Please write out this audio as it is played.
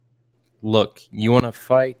Look, you want to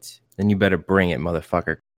fight? Then you better bring it,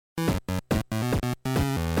 motherfucker.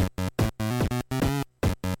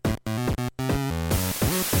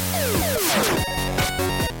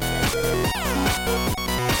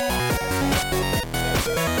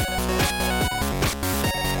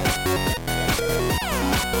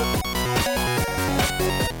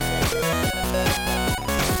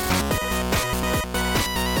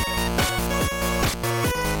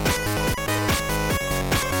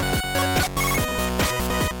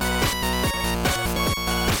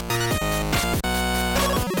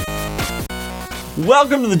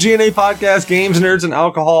 Welcome to the G.N.A podcast, Games, Nerds, and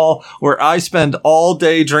Alcohol, where I spend all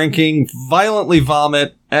day drinking, violently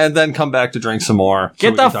vomit, and then come back to drink some more.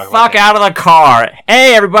 Get the fuck out of the car.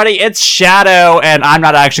 Hey, everybody, it's Shadow, and I'm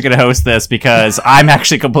not actually going to host this because I'm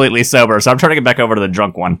actually completely sober, so I'm turning it back over to the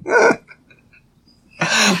drunk one.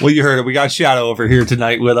 Well, you heard it. We got Shadow over here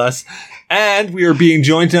tonight with us. And we are being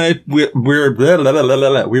joined tonight. We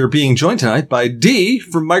are being joined tonight by D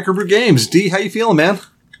from Microbrew Games. D, how you feeling, man?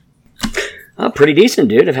 Pretty decent,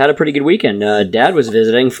 dude. I've had a pretty good weekend. Dad was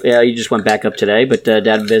visiting. Yeah, he just went back up today, but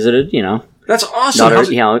Dad visited, you know. That's awesome.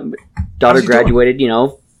 Daughter graduated,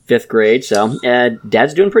 5th grade, so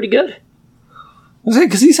Dad's doing pretty good.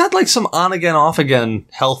 Because he's had like some on-again, off-again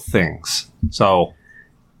health things, so...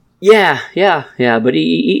 Yeah, but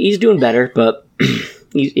he's doing better, but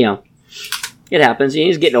he's, it happens.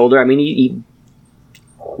 He's getting older. I mean,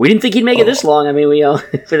 we didn't think he'd make it this long. I mean, we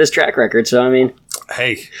for this track record, so I mean...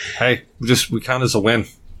 Hey, we count as a win.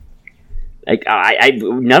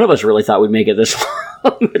 None of us really thought we'd make it this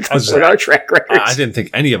long with our track records. I didn't think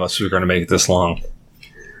any of us were going to make it this long.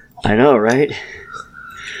 I know, right?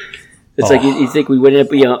 It's like you think we would end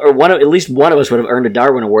up, or at least one of us would have earned a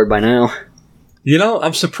Darwin Award by now.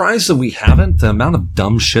 I'm surprised that we haven't. The amount of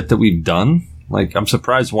dumb shit that we've done. Like, I'm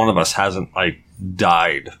surprised one of us hasn't,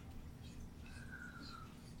 died.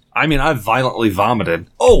 I mean, I've violently vomited.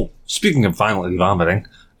 Oh, speaking of violently vomiting,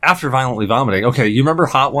 after violently vomiting, okay, you remember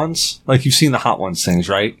Hot Ones? Like, you've seen the Hot Ones things,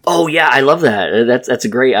 right? Oh, yeah, I love that. That's a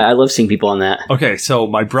great... I love seeing people on that. Okay, so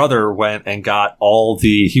my brother went and got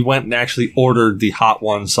he went and actually ordered the Hot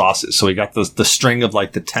One sauces. So he got the string of,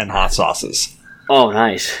 the 10 hot sauces. Oh,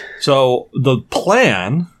 nice. So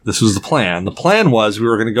this was the plan. The plan was we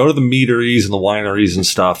were going to go to the meaderies and the wineries and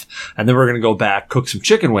stuff, and then we're going to go back, cook some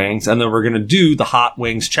chicken wings, and then we're going to do the Hot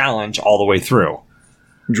Wings challenge all the way through.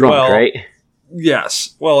 Drunk, right?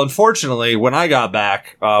 Yes. Well, unfortunately, when I got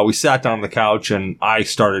back, we sat down on the couch, and I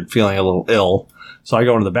started feeling a little ill. So I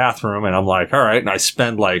go into the bathroom, and I'm like, all right, and I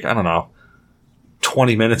spend,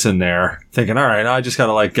 20 minutes in there thinking, all right, I just got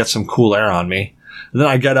to, get some cool air on me. And then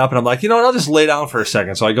I get up and I'm like, I'll just lay down for a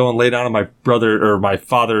second. So I go and lay down on my brother or my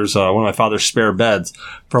father's, one of my father's spare beds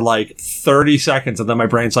for 30 seconds. And then my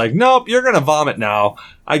brain's like, nope, you're going to vomit now.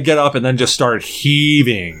 I get up and then just start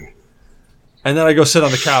heaving. And then I go sit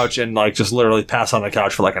on the couch and just literally pass on the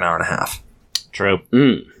couch for an hour and a half. True.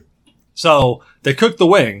 Mm. So they cooked the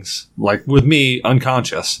wings, with me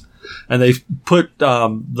unconscious. And they put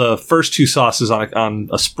the first two sauces on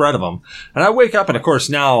a spread of them. And I wake up and of course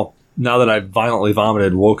now that I've violently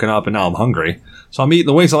vomited, woken up, and now I'm hungry. So I'm eating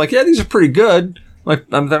the wings. I'm like, yeah, these are pretty good. They're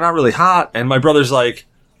not really hot. And my brother's like,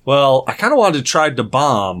 well, I kind of wanted to try to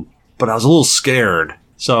bomb, but I was a little scared.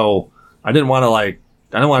 So I didn't want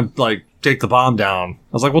to take the bomb down.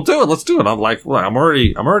 I was like, well, do it. Let's do it. I'm like, well, I'm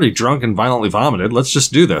already drunk and violently vomited. Let's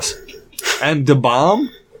just do this. And the bomb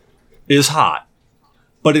is hot,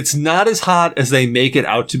 but it's not as hot as they make it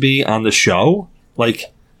out to be on the show.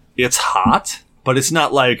 It's hot. But it's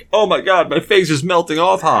not oh my god, my face is melting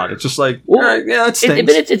off hot. It's just all right, yeah, it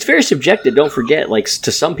stinks. But it's very subjective. Don't forget,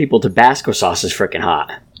 to some people, Tabasco sauce is freaking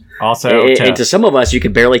hot. Also, and to some of us, you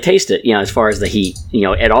could barely taste it, as far as the heat,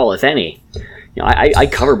 at all, if any. I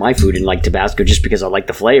cover my food in Tabasco just because I like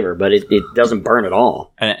the flavor, but it doesn't burn at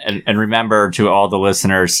all. And remember, to all the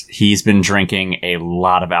listeners, he's been drinking a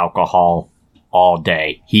lot of alcohol all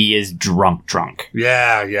day. He is drunk.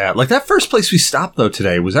 Yeah. That first place we stopped though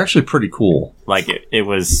today was actually pretty cool. It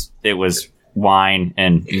was wine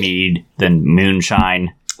and mead, then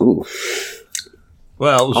moonshine. Ooh.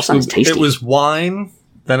 Well, it was wine,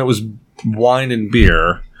 then it was wine and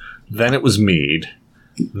beer, then it was mead,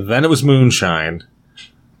 then it was moonshine,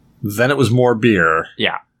 then it was more beer.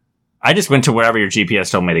 Yeah. I just went to wherever your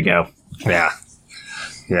GPS told me to go. Yeah.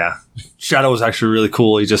 Shadow was actually really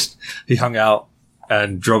cool. He hung out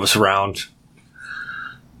and drove us around.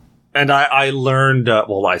 And I relearned that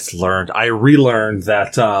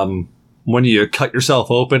when you cut yourself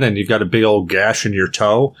open and you've got a big old gash in your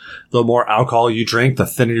toe, the more alcohol you drink, the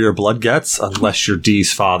thinner your blood gets, unless you're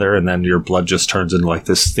Dee's father, and then your blood just turns into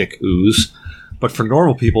this thick ooze. but for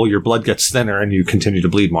normal people, your blood gets thinner and you continue to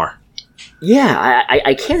bleed more. Yeah,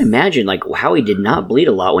 I can't imagine like how he did not bleed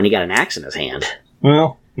a lot when he got an axe in his hand.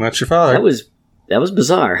 Well, that's your father. That was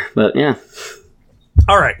bizarre, but yeah.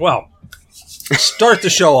 All right, well, start the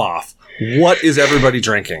show off. What is everybody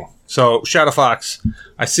drinking? So, Shadowfox,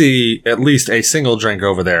 I see at least a single drink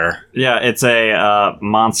over there. Yeah, it's a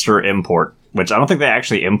Monster import, which I don't think they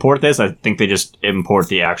actually import this. I think they just import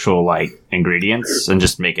the actual like ingredients and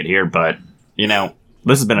just make it here. But you know,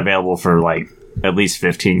 this has been available for like at least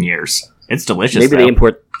 15 years. It's delicious.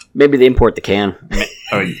 Maybe they import the can.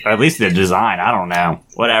 Or at least the design. I don't know.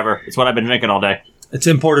 Whatever. It's what I've been drinking all day. It's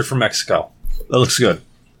imported from Mexico. That looks good.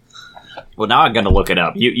 Well, now I'm going to look it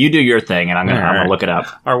up. You do your thing, and I'm going to look it up.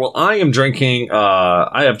 All right, well, I am drinking...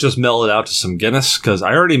 I have just mellowed out to some Guinness, because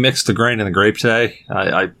I already mixed the grain and the grape today.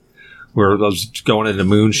 I was going into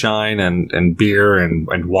moonshine and beer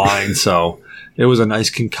and wine, so it was a nice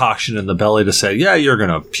concoction in the belly to say, yeah, you're going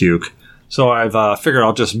to puke. So I've figured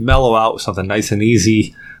I'll just mellow out with something nice and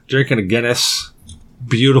easy. Drinking a Guinness,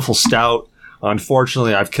 beautiful stout.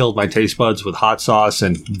 Unfortunately, I've killed my taste buds with hot sauce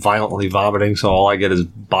and violently vomiting, so all I get is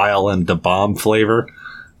bile and da bomb flavor.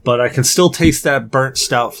 But I can still taste that burnt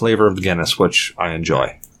stout flavor of the Guinness, which I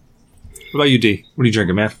enjoy. What about you, D? What are you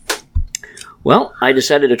drinking, man? Well, I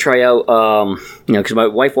decided to try out, because my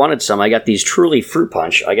wife wanted some. I got these Truly Fruit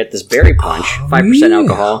Punch. I got this Berry Punch, 5%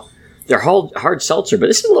 alcohol. They're hard seltzer, but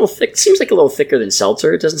this is a little thick. Seems like a little thicker than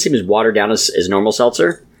seltzer. It doesn't seem as watered down as normal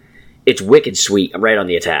seltzer. It's wicked sweet. I'm right on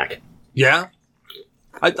the attack. Yeah?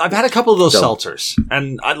 I've had a couple of those seltzers,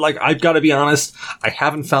 and I've got to be honest, I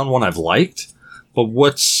haven't found one I've liked, but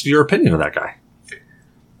what's your opinion of that guy?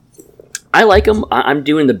 I like them. I'm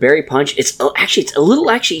doing the Berry Punch. It's a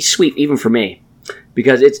little sweet even for me,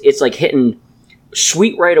 because it's like hitting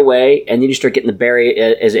sweet right away, and then you start getting the berry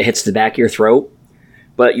as it hits the back of your throat.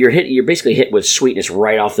 But you're basically hit with sweetness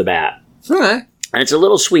right off the bat. Okay. And it's a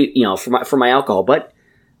little sweet, for my alcohol. But,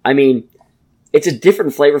 I mean, it's a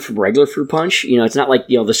different flavor from regular fruit punch. It's not like,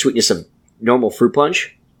 the sweetness of normal fruit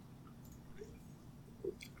punch.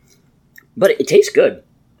 But it tastes good.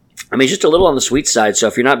 I mean, it's just a little on the sweet side. So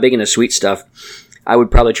if you're not big into sweet stuff, I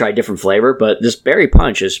would probably try a different flavor. But this berry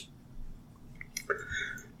punch is,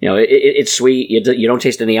 it's sweet. You don't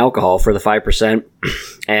taste any alcohol for the 5%.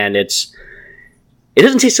 And it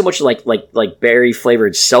doesn't taste so much like berry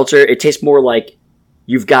flavored seltzer. It tastes more like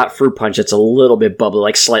you've got fruit punch that's a little bit bubbly,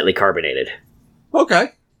 like slightly carbonated. Okay.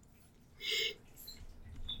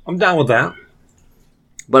 I'm down with that.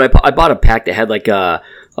 But I bought a pack that had like a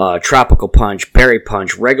tropical punch, berry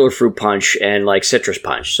punch, regular fruit punch, and like citrus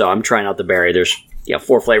punch. So I'm trying out the berry. There's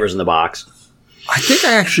 4 flavors in the box. I think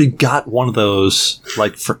I actually got one of those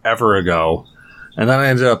like forever ago, and then I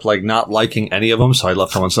ended up like not liking any of them, so I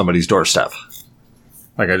left them on somebody's doorstep.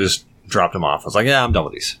 Like, I just dropped them off. I was like, yeah, I'm done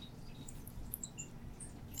with these.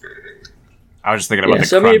 I was just thinking about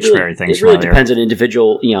the crunch berry things. It really depends on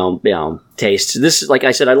individual, tastes. This is, like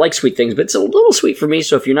I said, I like sweet things, but it's a little sweet for me,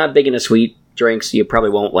 so if you're not big into sweet drinks, you probably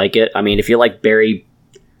won't like it. I mean, if you like berry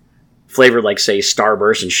flavored, like, say,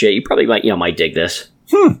 Starburst and shit, you probably might dig this.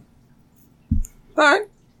 All right.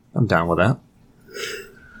 I'm down with that.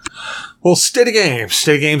 Well, State of Games.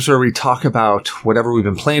 State of Games where we talk about whatever we've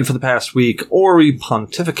been playing for the past week, or we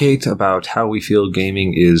pontificate about how we feel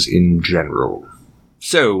gaming is in general.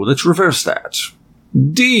 So, let's reverse that.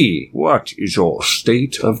 D, what is your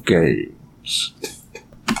State of Games?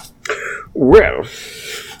 Well,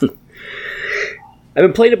 I've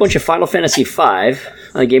been playing a bunch of Final Fantasy V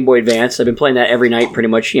on Game Boy Advance. I've been playing that every night pretty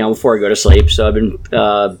much, before I go to sleep. So I've been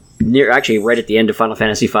right at the end of Final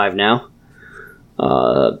Fantasy V now.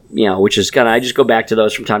 Which is I just go back to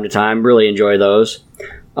those from time to time. Really enjoy those.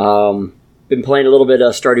 Been playing a little bit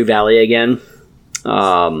of Stardew Valley again.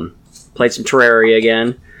 Played some Terraria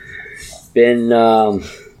again. Been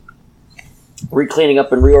cleaning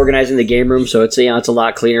up and reorganizing the game room, so it's a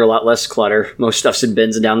lot cleaner, a lot less clutter. Most stuff's in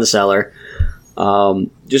bins and down the cellar.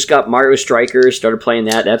 Just got Mario Strikers. Started playing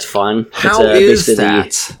that. That's fun. How is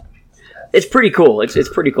that? It's pretty cool. It's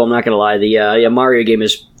pretty cool. I'm not gonna lie. The Mario game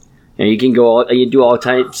is. You can you do all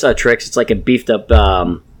types of tricks. It's like a beefed up.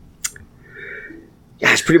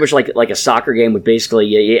 It's pretty much like a soccer game with basically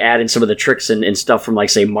you add in some of the tricks and stuff from like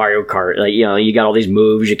say Mario Kart. Like you got all these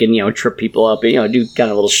moves. You can trip people up. And, do kind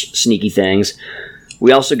of little sneaky things.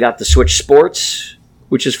 We also got the Switch Sports,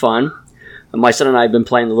 which is fun. My son and I have been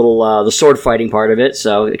playing the sword fighting part of it,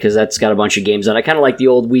 so because that's got a bunch of games on. I kind of like the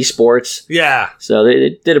old Wii Sports. Yeah. So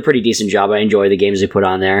they did a pretty decent job. I enjoy the games they put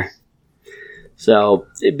on there. So,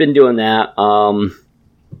 I've been doing that.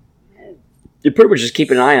 you pretty much just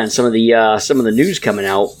keep an eye on some of the news coming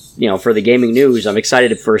out. For the gaming news, I'm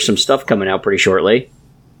excited for some stuff coming out pretty shortly.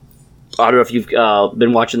 I don't know if you've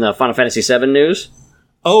been watching the Final Fantasy VII news.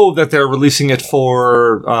 Oh, that they're releasing it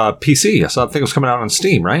for PC. So I think it was coming out on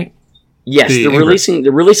Steam, right? Yes, they're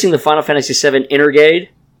releasing the Final Fantasy VII Intergrade,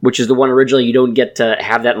 which is the one originally you don't get to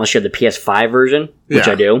have that unless you have the PS5 version, which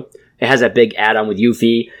I do. It has that big add-on with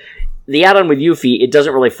Yuffie. The add-on with Yuffie, it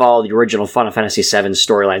doesn't really follow the original Final Fantasy VII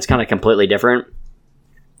storyline. It's kind of completely different,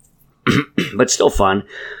 but still fun.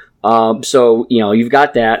 So, you've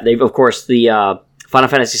got that. They've, of course, the Final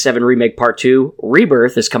Fantasy VII Remake Part 2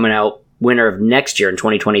 Rebirth is coming out winter of next year in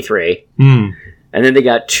 2023. And then they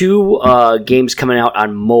got 2 games coming out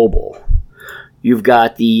on mobile. You've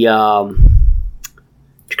got the...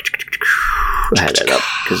 I had that up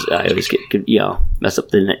because I always get mess up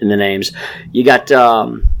the names. You got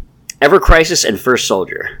Ever Crisis and First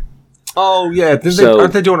Soldier. Oh, yeah.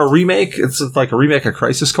 Aren't they doing a remake? It's like a remake of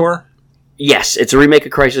Crisis Core? Yes, it's a remake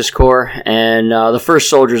of Crisis Core, and the First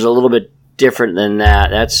Soldier is a little bit different than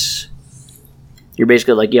that. You're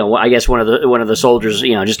basically like, I guess one of the soldiers,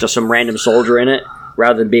 just some random soldier in it,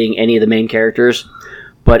 rather than being any of the main characters.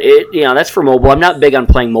 But that's for mobile. I'm not big on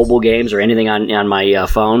playing mobile games or anything on my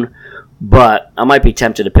phone, but I might be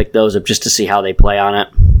tempted to pick those up just to see how they play on it.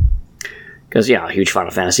 Because a huge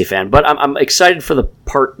Final Fantasy fan. But I'm excited for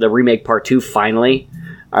the remake Part 2 finally.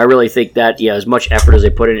 I really think that as much effort as they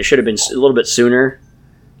put in, it should have been a little bit sooner.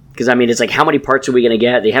 Because it's like, how many parts are we going to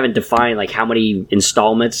get? They haven't defined like how many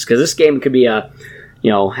installments. Because this game could be how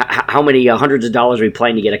many hundreds of dollars are we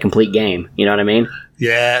playing to get a complete game? You know what I mean?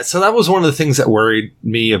 Yeah, so that was one of the things that worried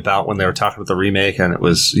me about when they were talking about the remake, and it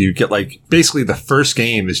was, you get basically the first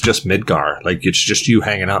game is just Midgar. Like, it's just you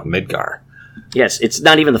hanging out in Midgar. Yes, it's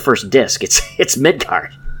not even the first disc. It's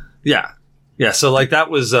Midgar. Yeah. Yeah, so that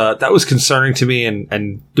was concerning to me,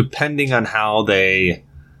 and depending on how they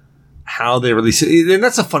release it, and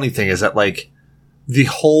that's a funny thing, is that the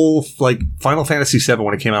whole Final Fantasy VII,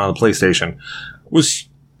 when it came out on the PlayStation, was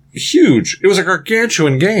huge. It was a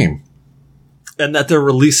gargantuan game. And that they're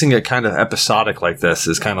releasing it kind of episodic like this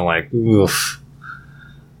is kind of oof.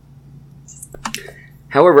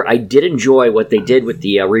 However, I did enjoy what they did with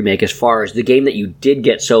the remake as far as the game that you did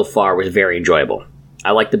get so far was very enjoyable.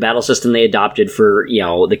 I like the battle system they adopted for,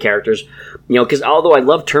 the characters. Because although I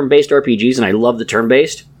love turn-based RPGs and I love the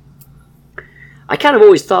turn-based, I kind of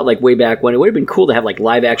always thought, way back when, it would have been cool to have,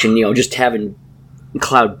 live action, just having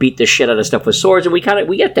Cloud beat the shit out of stuff with swords, and we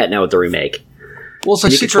get that now with the remake. Well, it's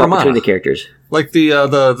like Secret of Mana. Between the characters. Like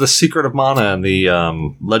the Secret of Mana and the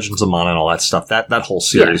Legends of Mana and all that stuff. That whole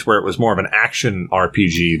series where it was more of an action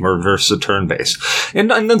RPG versus a turn-based.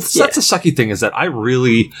 And that's the sucky thing, is that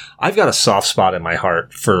I've got a soft spot in my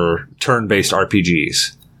heart for turn-based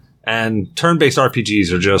RPGs. And turn-based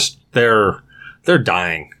RPGs are just, they're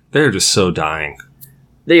dying. They're just so dying.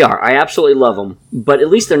 They are. I absolutely love them. But at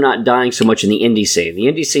least they're not dying so much in the indie scene. The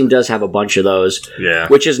indie scene does have a bunch of those,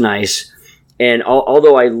 which is nice. And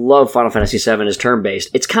although I love Final Fantasy VII as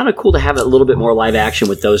turn-based, it's kind of cool to have a little bit more live action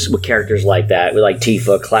with characters like that, with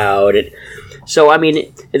Tifa, Cloud. So, at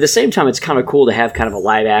the same time, it's kind of cool to have kind of a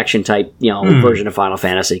live action type, version of Final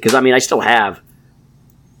Fantasy. Because, I still have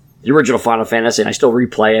the original Final Fantasy, and I still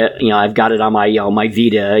replay it. I've got it on my, my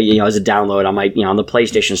Vita, as a download on my, on the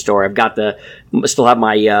PlayStation Store. Still have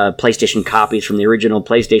my PlayStation copies from the original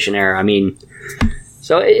PlayStation era.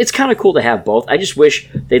 So it's kind of cool to have both. I just wish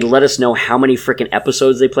they'd let us know how many freaking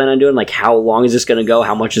episodes they plan on doing. How long is this going to go?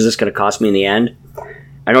 How much is this going to cost me in the end?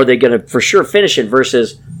 I know they're going to for sure finish it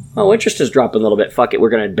versus, interest is dropping a little bit. Fuck it, we're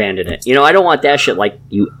going to abandon it. I don't want that shit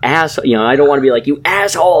you ass. I don't want to be like, you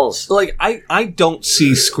assholes. I don't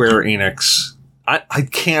see Square Enix.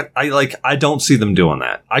 I don't see them doing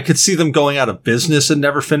that. I could see them going out of business and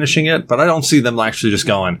never finishing it, but I don't see them actually just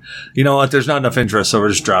going, you know what, there's not enough interest, so we're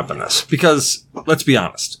just dropping this. Because, let's be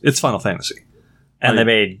honest, it's Final Fantasy. And they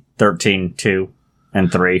made 13, 2,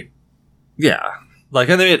 and 3. Yeah. And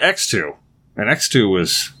they made X2. And X2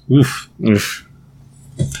 was, oof.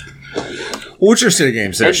 What's your state of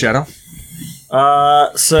games there, Shadow?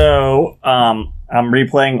 I'm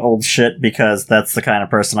replaying old shit because that's the kind of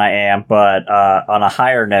person I am, but on a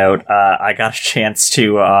higher note, I got a chance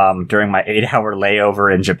to, during my 8-hour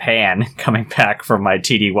layover in Japan, coming back from my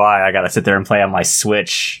TDY, I got to sit there and play on my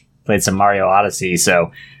Switch, played some Mario Odyssey,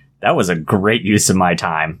 so that was a great use of my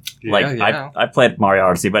time. I played Mario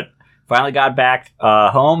Odyssey, but finally got back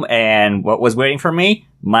home, and what was waiting for me?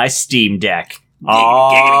 My Steam Deck.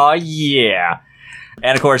 Oh, yeah.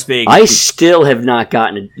 And of course, I still have not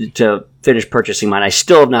gotten to finish purchasing mine. I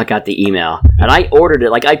still have not got the email, and I ordered it.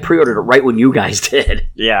 Like I pre-ordered it right when you guys did.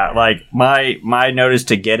 Yeah, like my notice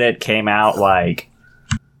to get it came out like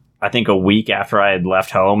I think a week after I had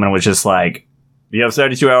left home, and was just like, you have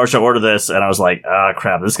 72 hours to order this, and I was like, oh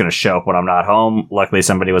crap, this is gonna show up when I'm not home. Luckily,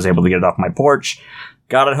 somebody was able to get it off my porch.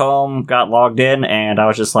 Got it home, got logged in, and I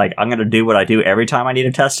was just like, I'm gonna do what I do every time I need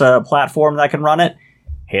to test a platform that can run it.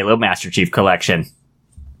 Halo Master Chief Collection.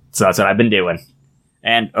 So that's what I've been doing.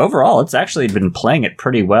 And overall, it's actually been playing it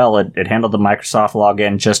pretty well. It handled the Microsoft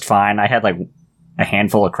login just fine. I had like a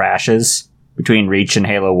handful of crashes between Reach and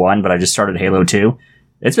Halo 1, but I just started Halo 2.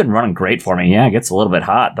 It's been running great for me. Yeah, it gets a little bit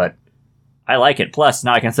hot, but I like it. Plus,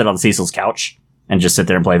 now I can sit on Cecil's couch and just sit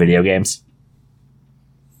there and play video games.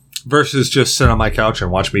 Versus just sit on my couch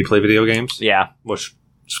and watch me play video games. Yeah. Which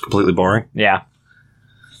is completely boring. Yeah.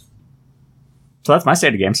 So that's my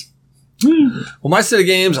state of games. Well, my state of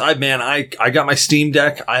games, I got my Steam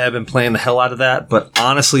Deck. I have been playing the hell out of that. But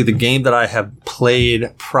honestly, the game that I have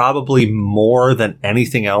played probably more than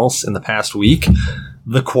anything else in the past week,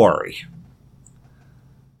 The Quarry.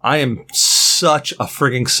 I am such a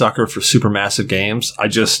frigging sucker for supermassive games.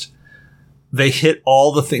 They hit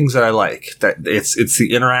all the things that I like. That it's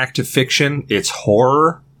the interactive fiction. It's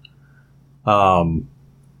horror.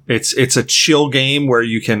 It's a chill game where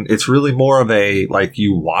you can. It's really more of a like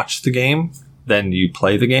you watch the game than you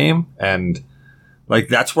play the game, and like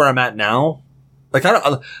that's where I'm at now. Like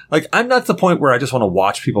I'm not at the point where I just want to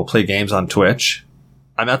watch people play games on Twitch.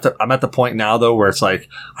 I'm at the point now though where it's like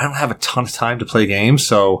I don't have a ton of time to play games,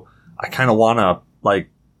 so I kind of want to like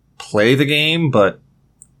play the game, but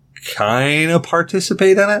kind of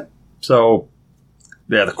participate in it. So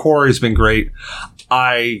yeah, The Quarry's been great.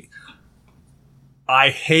 I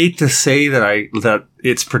hate to say that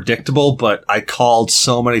it's predictable, but I called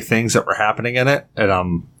so many things that were happening in it, and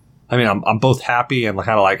I'm both happy and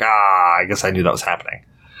kind of like I guess I knew that was happening.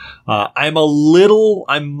 I'm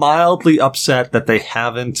mildly upset that they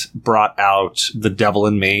haven't brought out The Devil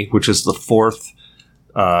in Me, which is the fourth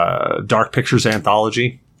Dark Pictures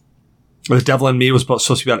anthology. The Devil in Me was supposed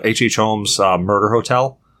to be about H.H. Holmes' Murder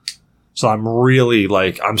Hotel, so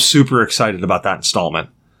I'm super excited about that installment.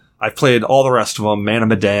 I've played all the rest of them: Man of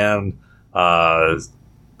Medan,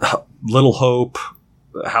 Little Hope,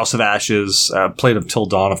 House of Ashes. Played Until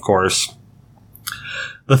Dawn, of course.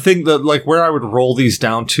 The thing that, like, where I would roll these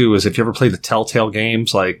down to is if you ever play the Telltale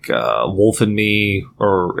games, like Wolf and Me,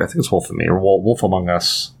 or I think it's Wolf and Me, or Wolf Among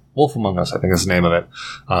Us. Wolf Among Us, I think is the name of it.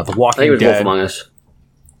 The Walking I think it was Dead, Wolf Among Us.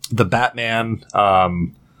 The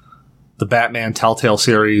Batman Telltale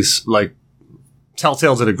series. Like,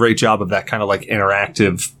 Telltale did a great job of that kind of like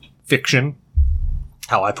interactive fiction,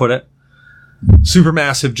 how I put it.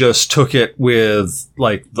 Supermassive just took it with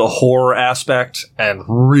like the horror aspect and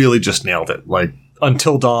really just nailed it. Like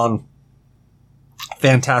Until Dawn,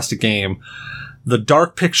 fantastic game. The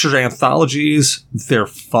Dark Pictures anthologies, they're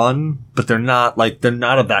fun, but they're not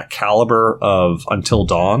of that caliber of Until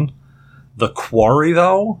Dawn. The Quarry,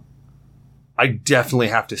 though, I definitely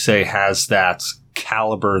have to say has that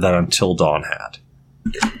caliber that Until Dawn had.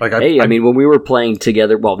 Like, I mean, when we were playing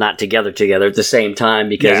together, well, not together at the same time,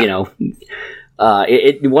 because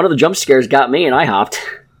one of the jump scares got me, and I hopped.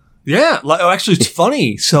 Yeah, actually, it's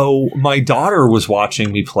funny. So my daughter was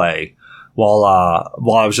watching me play while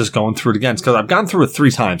I was just going through it again, because I've gone through it 3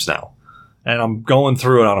 times now, and I'm going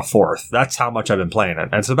through it on a 4th. That's how much I've been playing it,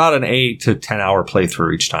 and it's about an 8 to 10 hour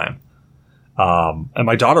playthrough each time. And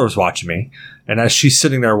my daughter was watching me, and as she's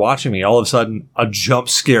sitting there watching me, all of a sudden a jump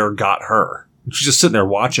scare got her. She's just sitting there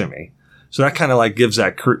watching me. So that kind of like gives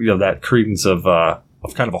that that credence of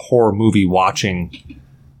kind of a horror movie watching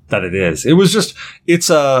that it is. It was just it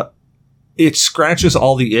scratches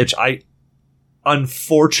all the itch.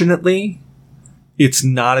 Unfortunately, it's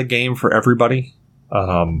not a game for everybody.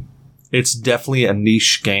 It's definitely a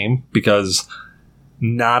niche game because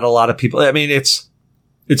not a lot of people. I mean, it's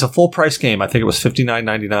a full price game. I think it was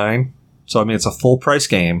 $59.99. So I mean, it's a full price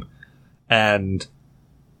game, and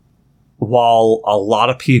while a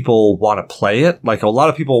lot of people want to play it, like a lot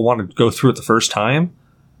of people want to go through it the first time,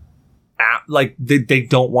 like they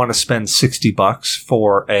don't want to spend $60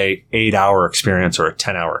 for a 8-hour experience or a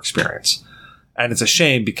 10-hour experience. And it's a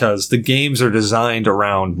shame because the games are designed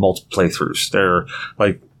around multiple playthroughs. They're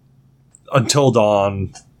like Until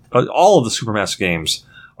Dawn, all of the Supermassive games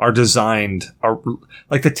are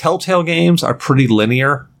like the Telltale games are pretty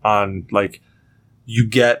linear on like you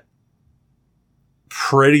get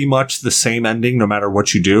pretty much the same ending no matter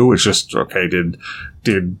what you do. It's just, okay, did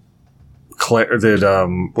Claire,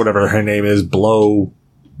 whatever her name is, blow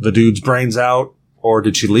the dude's brains out, or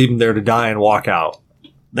did she leave him there to die and walk out?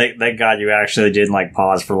 Thank God you actually didn't like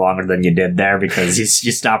pause for longer than you did there because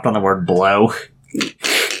you stopped on the word blow.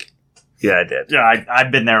 Yeah, I did. Yeah,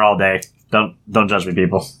 I've been there all day. Don't judge me,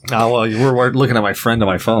 people. Oh, well, you were looking at my friend on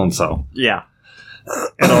my phone, so. Yeah.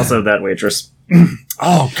 And also that waitress.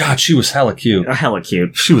 Oh, God, she was hella cute. Hella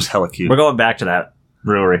cute. She was hella cute. We're going back to that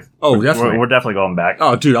brewery. Oh, definitely. We're definitely going back.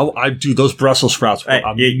 Oh, dude, I do those Brussels sprouts. Hey,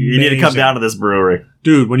 you need to come down to this brewery.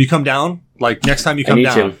 Dude, when you come down, like next time you come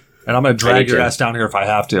down, to. and I'm going to drag your ass down here if I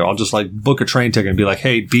have to. I'll just like book a train ticket and be like,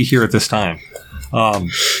 hey, be here at this time.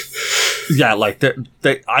 Yeah, like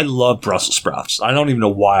I love Brussels sprouts. I don't even know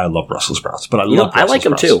why I love Brussels sprouts, but I love Brussels I like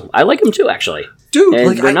them too. I like them too, actually. Dude, and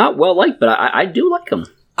like, they're not well liked, but I do like them.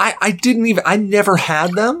 I never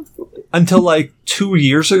had them until like 2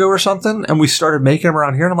 years ago or something, and we started making them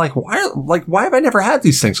around here, and I'm like, why have I never had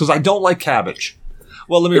these things? Because I don't like cabbage.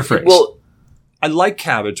 Well, let me rephrase. Well, I like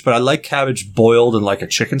cabbage, but I like cabbage boiled in like a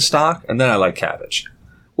chicken stock, and then I like cabbage.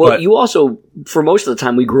 Well, you also, for most of the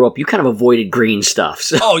time we grew up, you kind of avoided green stuff.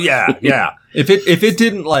 So. Oh yeah, yeah. If it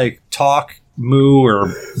didn't like talk, moo,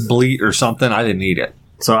 or bleat or something, I didn't eat it.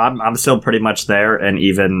 So I'm still pretty much there, and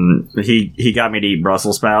even he got me to eat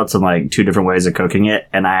Brussels sprouts and like 2 different ways of cooking it,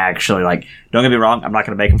 and I actually like. Don't get me wrong, I'm not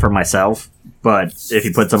going to make them for myself, but if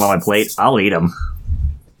he puts them on my plate, I'll eat them.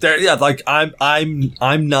 Yeah, like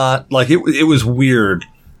I'm not like it was weird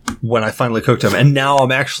when I finally cooked them, and now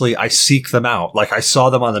I seek them out. Like I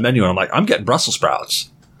saw them on the menu, and I'm like, I'm getting Brussels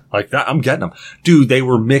sprouts like that. I'm getting them, dude. They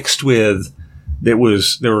were mixed with. They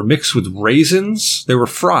were mixed with raisins. They were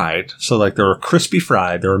fried, so like they were crispy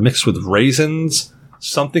fried. They were mixed with raisins,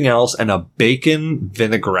 something else, and a bacon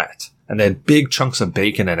vinaigrette, and they had big chunks of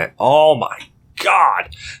bacon in it. Oh my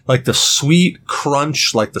God! Like the sweet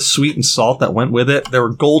crunch, like the sweet and salt that went with it. There were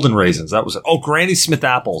golden raisins. That was it. Oh, Granny Smith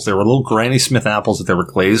apples. There were little Granny Smith apples that they were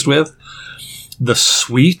glazed with. The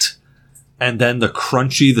sweet. And then the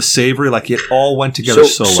crunchy, the savory, like it all went together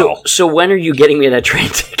so well. So when are you getting me that train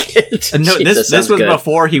ticket? No, this was good.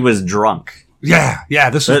 Before he was drunk. Yeah,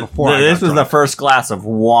 this was before. This was the first glass of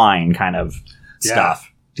wine kind of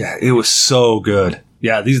stuff. Yeah, it was so good.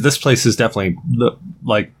 Yeah, this place is definitely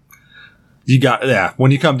like you got. When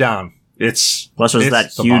you come down, it's plus there's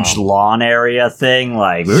that huge lawn area thing.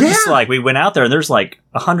 Like we were just like we went out there and there's like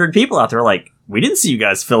 100 people out there. Like. We didn't see you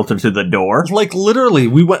guys filter through the door. Like literally,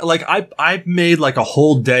 we went. Like I made like a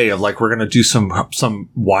whole day of like we're gonna do some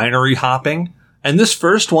winery hopping. And this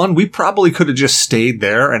first one, we probably could have just stayed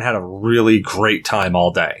there and had a really great time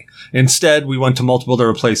all day. Instead, we went to multiple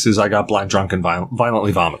different places. I got blind drunk and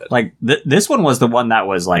violently vomited. Like this one was the one that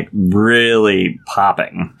was like really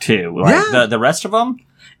popping too. Like the rest of them,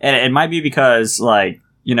 and it might be because like.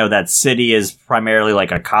 You know, that city is primarily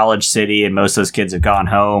like a college city and most of those kids have gone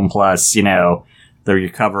home, plus, you know, the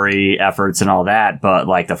recovery efforts and all that. But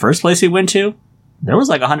like the first place we went to, there was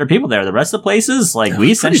like 100 people there. The rest of the places, like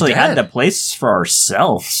we essentially had the place for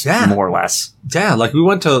ourselves, more or less. Yeah, like we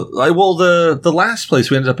went to, the last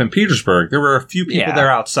place we ended up in Petersburg. There were a few people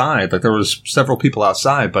there outside. Like there was several people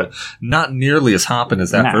outside, but not nearly as hopping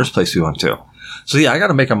as that first place we went to. So yeah, I got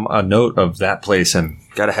to make a note of that place and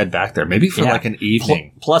got to head back there. Maybe for like an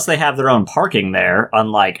evening. Plus they have their own parking there,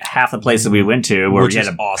 unlike half the places we went to where we had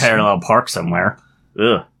a parallel park somewhere.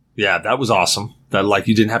 Ugh. Yeah, that was awesome. That like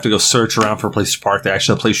you didn't have to go search around for a place to park. They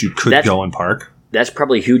actually had a place you could go and park. That's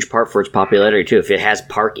probably a huge part for its popularity too. If it has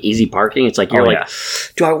easy parking, it's like you're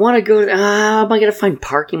do I want to go? Am I going to find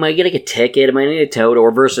parking? Am I going to get a ticket? Am I going to get towed?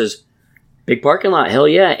 Or versus big parking lot? Hell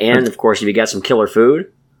yeah! And of course, if you got some killer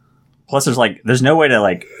food. Plus, there's no way to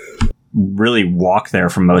like really walk there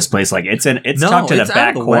from most places. Like it's tucked in a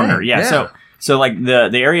back corner. Yeah. So like the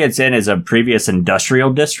area it's in is a previous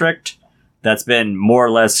industrial district that's been more or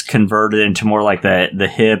less converted into more like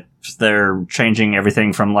the hip. They're changing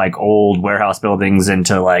everything from like old warehouse buildings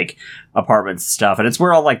into like apartments and stuff, and it's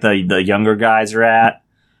where all like the younger guys are at.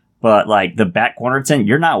 But like the back corner it's in,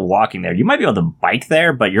 you're not walking there. You might be able to bike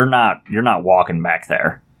there, but you're not walking back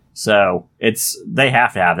there. So they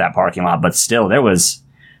have to have that parking lot, but still there was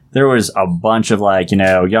a bunch of like, you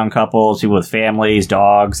know, young couples, people with families,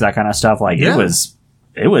 dogs, that kind of stuff. Like it was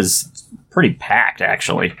pretty packed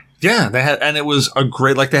actually. Yeah, and it was a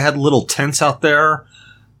great, like they had little tents out there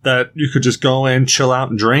that you could just go in, chill out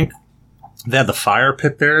and drink. They had the fire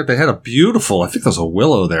pit there. They had a beautiful, I think there's a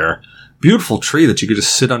willow there, beautiful tree that you could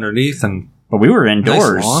just sit underneath and. But we were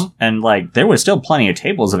indoors, and like there was still plenty of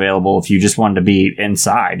tables available if you just wanted to be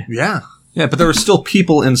inside. Yeah, but there were still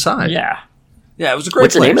people inside. Yeah, it was a great.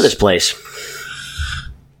 What's the name of this place?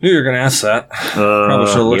 Knew you were going to ask that. Probably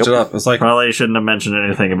should have looked it up. It's like probably shouldn't have mentioned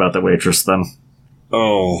anything about the waitress then.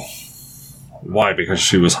 Oh, why? Because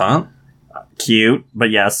she was hot? cute,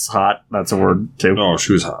 but yes, hot. That's a word too. Oh,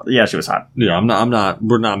 she was hot. Yeah, she was hot. Yeah, I'm not.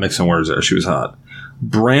 We're not mixing words there. She was hot.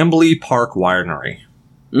 Brambly Park Winery.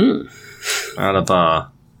 Out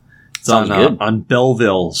of it's on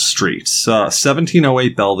Belleville Street,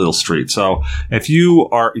 1708 Belleville Street. So if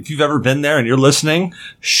you've ever been there and you're listening,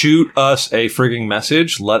 shoot us a frigging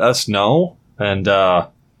message. Let us know. And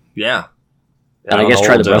yeah. And I guess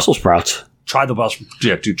try the Brussels sprouts. Try the Brussels.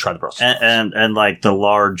 Yeah, dude, try the Brussels. And like the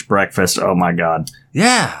large breakfast. Oh my god.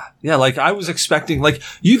 Yeah. Yeah, like I was expecting, like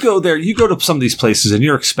you go to some of these places and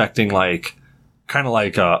you're expecting like kind of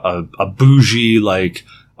like a bougie, like,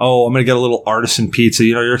 oh, I'm going to get a little artisan pizza.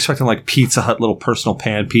 You know, you're expecting like Pizza Hut little personal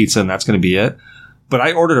pan pizza and that's going to be it. But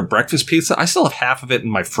I ordered a breakfast pizza. I still have half of it in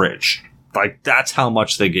my fridge. Like, that's how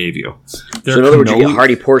much they gave you. So in other words, you get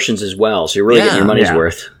hearty portions as well. So you're really getting your money's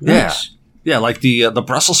worth. Nice. Yeah. Like the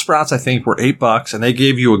Brussels sprouts, I think, were $8, and they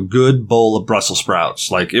gave you a good bowl of Brussels sprouts.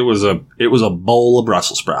 Like it was a bowl of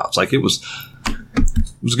Brussels sprouts. Like it was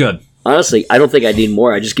good. Honestly, I don't think I need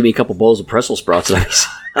more. I just give me a couple bowls of Brussels sprouts.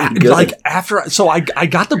 I'm good. Like I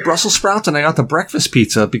got the Brussels sprouts and I got the breakfast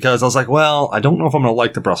pizza because I was like, well, I don't know if I'm going to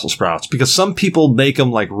like the Brussels sprouts because some people make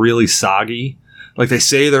them like really soggy. Like they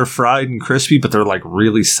say they're fried and crispy, but they're like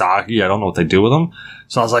really soggy. I don't know what they do with them.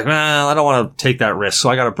 So I was like, man, I don't want to take that risk. So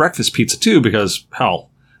I got a breakfast pizza too because, hell,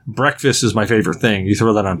 breakfast is my favorite thing. You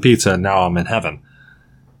throw that on pizza and now I'm in heaven.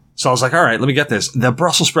 So I was like, all right, let me get this. The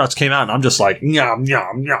Brussels sprouts came out and I'm just like, yum,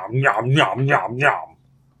 yum, yum, yum, yum, yum, yum.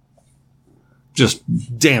 Just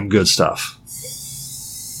damn good stuff.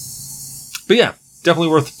 But yeah, definitely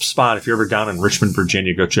worth a spot if you're ever down in Richmond,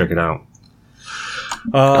 Virginia. Go check it out.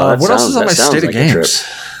 What else is on my state of games?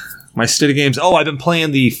 My state of games. Oh, I've been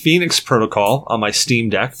playing the Phoenix Protocol on my Steam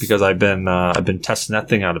Deck because I've been testing that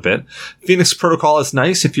thing out a bit. Phoenix Protocol is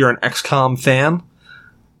nice if you're an XCOM fan.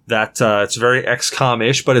 That it's very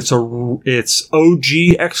XCOM-ish, but it's OG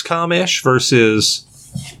XCOM-ish versus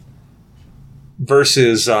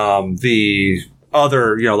the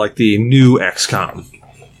other, like the new XCOM.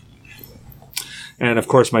 And of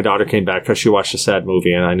course, my daughter came back because she watched a sad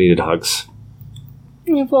movie, and I needed hugs.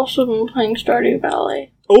 You've also been playing Stardew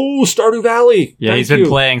Valley. Oh, Stardew Valley! Yeah, he's been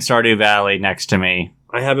playing Stardew Valley next to me.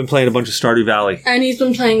 I have been playing a bunch of Stardew Valley. And he's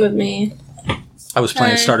been playing with me. I was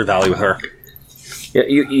playing Stardew Valley with her. Yeah,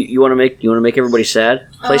 you want to make everybody sad?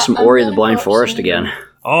 Play some Ori and the Blind Forest again.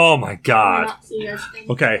 Oh my god!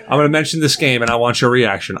 Okay, I'm going to mention this game, and I want your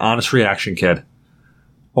reaction. Honest reaction, kid.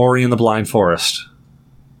 Ori and the Blind Forest.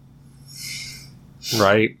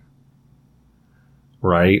 Right.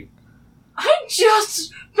 I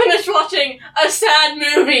just finished watching a sad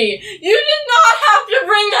movie. You did not have to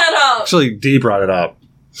bring that up. Actually, Dee brought it up.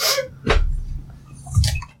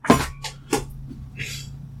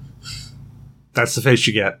 That's the face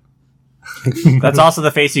you get. That's also the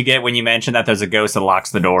face you get when you mention that there's a ghost that locks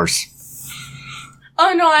the doors.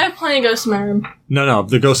 Oh no, I have plenty of ghosts in my room. No,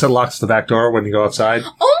 the ghost that locks the back door when you go outside.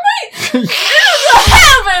 Oh my! It is a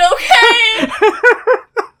habit, okay?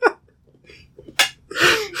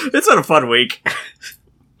 It's been a fun week.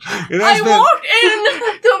 I walk in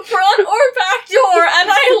the front or back door and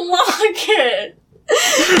I lock it. You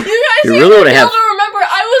guys you really want to have... remember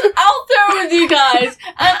I was out there with you guys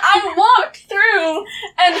and I walked through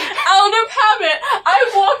and out of habit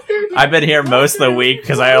I walked through. I've been here most of the week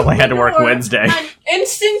because I only had to work Wednesday. And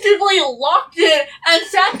instinctively locked it and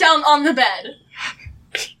sat down on the bed.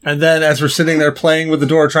 And then as we're sitting there playing with the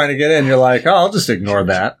door trying to get in, you're like, oh, I'll just ignore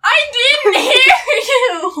that. I didn't hear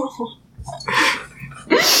you!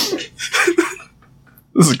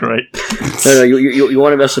 This is great. No, you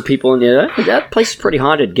want to mess with people, and that place is pretty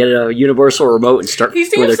haunted. Get a universal remote and start he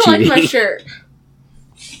with their seems to TV. like my shirt.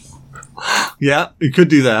 Yeah, you could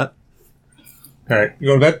do that. All right, you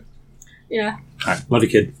going to bed? Yeah. All right, love you,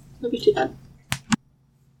 kid. Love you too, Dad.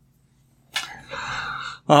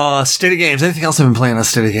 State of games. Anything else I've been playing on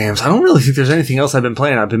State of games? I don't really think there's anything else I've been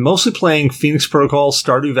playing. I've been mostly playing Phoenix Protocol,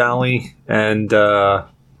 Stardew Valley, and I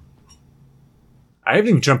haven't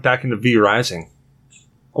even jumped back into V Rising.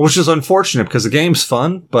 Which is unfortunate because the game's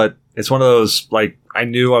fun, but it's one of those, like, I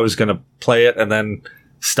knew I was going to play it and then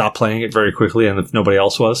stop playing it very quickly, and if nobody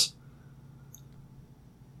else was.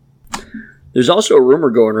 There's also a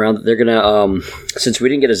rumor going around that they're going to, since we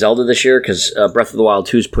didn't get a Zelda this year, because Breath of the Wild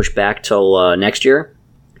 2 is pushed back till next year.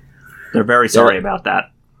 They're very sorry about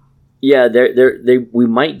that. Yeah,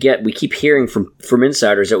 we keep hearing from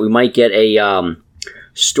insiders that we might get a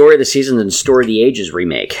Story of the Seasons and Story of the Ages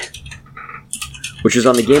remake. Which is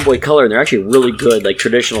on the Game Boy Color, and they're actually really good, like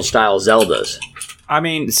traditional style Zeldas. I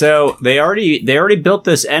mean, so they already built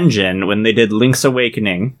this engine when they did Link's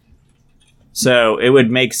Awakening, So it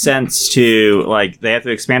would make sense to, like, they have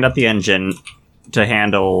to expand up the engine to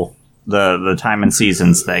handle the time and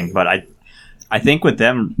seasons thing. But I think with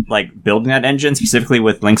them, like, building that engine, specifically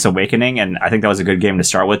with Link's Awakening, and I think that was a good game to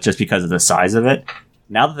start with just because of the size of it.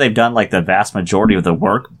 Now that they've done, like, the vast majority of the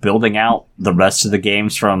work, building out the rest of the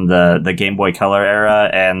games from the Game Boy Color era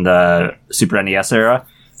and the Super NES era,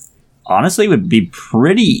 honestly, would be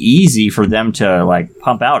pretty easy for them to, like,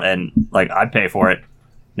 pump out, and, like, I'd pay for it.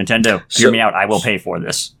 Nintendo, hear me out. I will pay for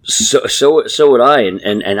this. So would I,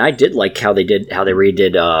 and I did like how they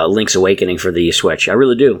redid Link's Awakening for the Switch. I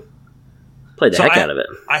really do. Played the heck out of it.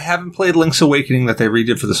 I haven't played Link's Awakening that they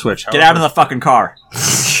redid for the Switch. Get out of the fucking car.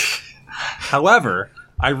 However,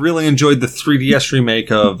 I really enjoyed the 3DS remake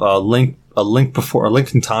of A Link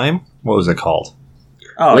in Time. What was it called?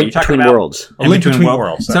 Oh, Link Between Worlds. A Link Between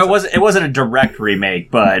Worlds. So it wasn't a direct remake,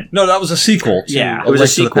 but no, that was a sequel. Yeah, it was a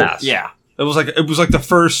sequel. Yeah. It was like the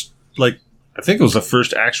first, like, I think it was the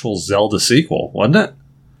first actual Zelda sequel, wasn't it?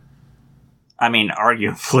 I mean,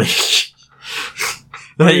 arguably.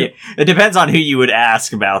 It depends on who you would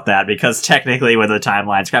ask about that, because technically with the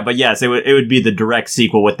timelines, but yes, it would be the direct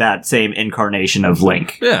sequel with that same incarnation of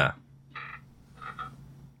Link. Yeah.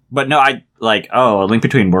 But no, A Link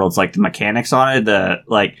Between Worlds, like, the mechanics on it,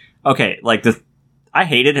 I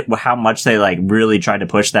hated how much they, like, really tried to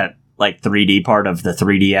push that, like, 3D part of the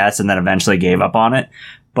 3DS and then eventually gave up on it.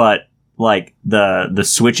 But, like, the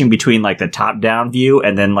switching between, like, the top-down view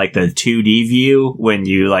and then, like, the 2D view when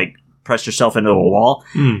you, like, press yourself into a wall,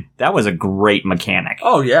 that was a great mechanic.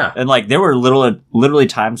 Oh, yeah. And, like, there were literally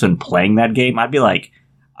times when playing that game, I'd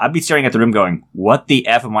be staring at the room going, what the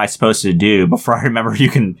F am I supposed to do, before I remember you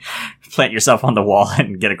can plant yourself on the wall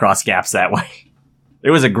and get across gaps that way. It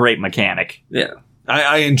was a great mechanic. Yeah.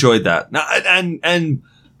 I enjoyed that. Now, and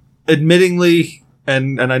admittingly,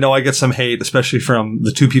 and I know I get some hate, especially from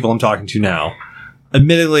the two people I'm talking to now.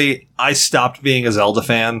 Admittingly, I stopped being a Zelda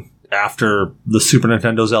fan after the Super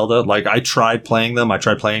Nintendo Zelda. Like, I tried playing them. I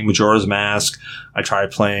tried playing Majora's Mask. I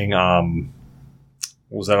tried playing,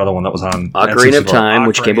 what was that other one that was on? Ocarina of Time,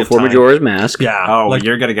 which came before Majora's Mask. Yeah. Oh, like,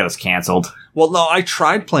 you're gonna get us canceled. Well, no, I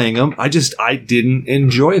tried playing them. I didn't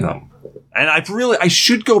enjoy them. And I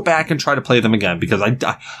should go back and try to play them again, because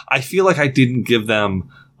I feel like I didn't give them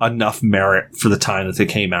enough merit for the time that they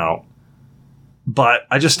came out. But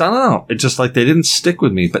I don't know. It's just like they didn't stick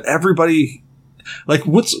with me. But everybody, like,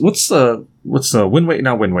 what's the Wind Waker?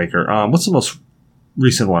 Not Wind Waker. What's the most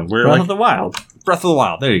recent one? Breath of the Wild. Breath of the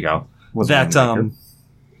Wild. There you go.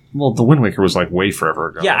 Well, the Wind Waker was, like, way forever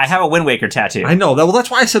ago. Yeah, I have a Wind Waker tattoo. I know. Well, that's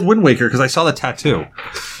why I said Wind Waker, because I saw the tattoo.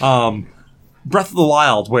 Breath of the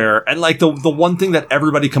Wild, and, like, the one thing that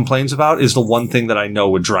everybody complains about is the one thing that I know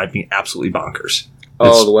would drive me absolutely bonkers.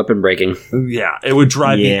 The weapon breaking. Yeah, it would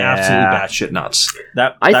drive me absolutely batshit nuts.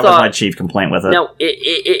 That was my chief complaint with it. Now,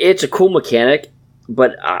 it's a cool mechanic,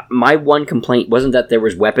 but my one complaint wasn't that there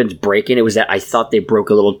was weapons breaking, it was that I thought they broke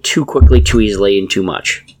a little too quickly, too easily, and too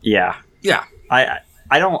much. Yeah. Yeah.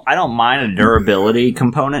 I don't mind a durability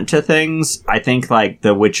component to things. I think, like,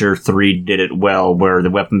 The Witcher 3 did it well, where the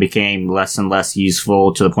weapon became less and less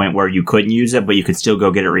useful to the point where you couldn't use it, but you could still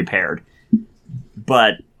go get it repaired.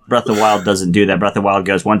 But Breath of the Wild doesn't do that. Breath of the Wild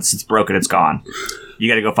goes, once it's broken, it's gone. You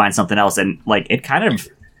gotta go find something else. And, like, it kind of,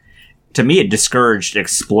 to me, it discouraged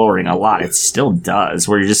exploring a lot. It still does,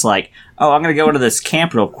 where you're just like, oh, I'm gonna go into this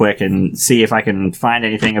camp real quick and see if I can find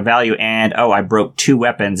anything of value, and, oh, I broke 2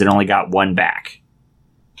 weapons and only got 1 back.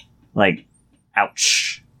 Like,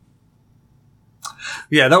 ouch.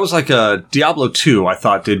 Yeah, that was like a Diablo 2, I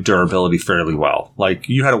thought, did durability fairly well. Like,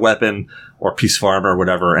 you had a weapon or a piece of armor or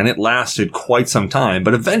whatever, and it lasted quite some time,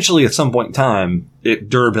 but eventually at some point in time,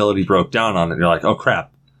 durability broke down on it, and you're like, oh crap,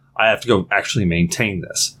 I have to go actually maintain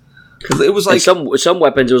this. Because it was like... And some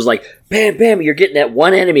weapons, it was like, bam, bam, you're getting that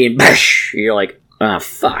one enemy, and bash! You're like,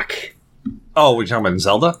 fuck. Oh, we're talking about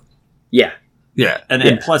Zelda? Yeah. Yeah.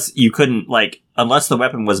 And plus, you couldn't, like, unless the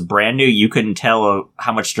weapon was brand new, you couldn't tell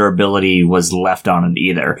how much durability was left on it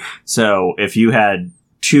either. So if you had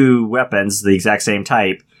 2 weapons, the exact same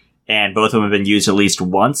type, and both of them have been used at least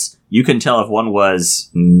once, you can tell if one was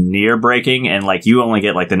near breaking, and, like, you only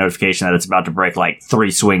get, like, the notification that it's about to break, like, 3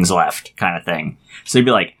 swings left kind of thing. So you'd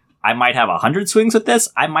be like, I might have 100 swings with this,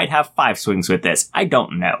 I might have 5 swings with this, I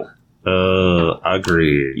don't know.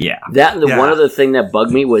 Agreed. Yeah. One other thing that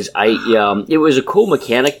bugged me was it was a cool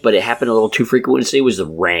mechanic, but it happened a little too frequently, was the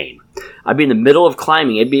rain. I'd be in the middle of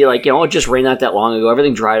climbing. It'd be like, it just rained not that long ago.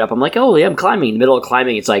 Everything dried up. I'm like, oh, yeah, I'm climbing. In the middle of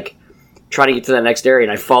climbing, it's like trying to get to the next area,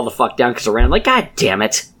 and I fall the fuck down because of rain. I'm like, God damn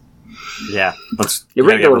it. Yeah, let's It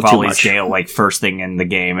really get a little too Rivali's much. jail like first thing in the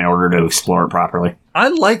game in order to explore it properly. I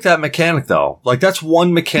like that mechanic, though. Like, that's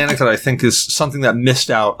one mechanic that I think is something that missed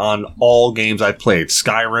out on all games I played.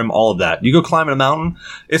 Skyrim, all of that. You go climbing a mountain,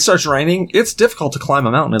 it starts raining. It's difficult to climb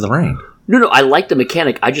a mountain in the rain. No, I like the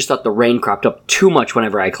mechanic. I just thought the rain cropped up too much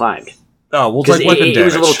whenever I climbed. Oh, well, it's Because like weapon it damage.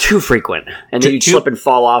 was a little too frequent. And then you'd Too- slip and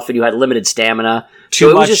fall off, and you had limited stamina. Too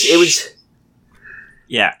So it much- was just... It was...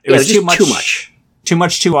 Yeah, It was just too much. Too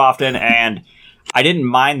much too often, and I didn't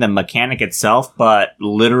mind the mechanic itself, but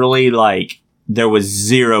literally, like, there was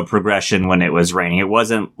zero progression when it was raining. It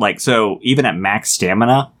wasn't like, so even at max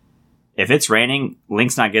stamina, if it's raining,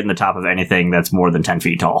 Link's not getting the top of anything that's more than 10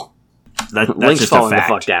 feet tall. That's Link's just falling a the fact.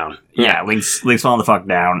 fuck down. Yeah, Link's falling the fuck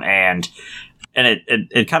down, and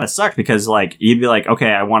it kind of sucked because, like, you'd be like,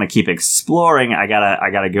 okay, I want to keep exploring, I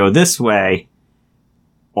gotta go this way.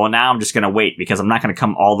 Well, now I'm just gonna wait because I'm not gonna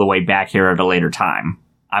come all the way back here at a later time.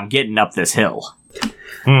 I'm getting up this hill.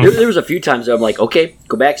 There was a few times that I'm like, okay,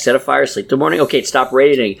 go back, set a fire, sleep till morning. Okay, stop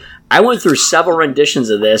raining. I went through several renditions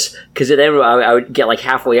of this because then I would get like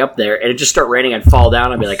halfway up there and it'd just start raining. I'd fall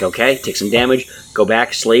down. I'd be like, okay, take some damage, go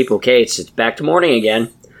back, sleep. Okay, it's back to morning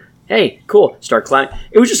again. Hey, cool. Start climbing.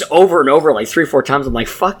 It was just over and over like 3-4 times. I'm like,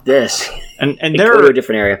 fuck this. And And there go to a are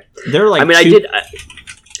different area. like I mean, two, I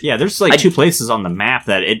did. there's like two places on the map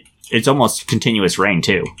that it's almost continuous rain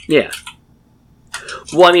too. Yeah.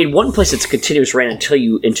 Well, I mean, one place it's continuous rain until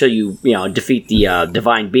you defeat the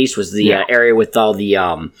divine beast was the area with all the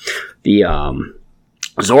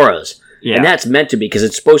Zoras, Yeah. and that's meant to be because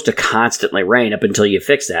it's supposed to constantly rain up until you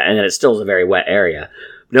fix that, and then it still is a very wet area.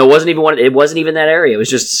 No, it wasn't even one. It wasn't even that area. It was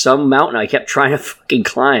just some mountain I kept trying to fucking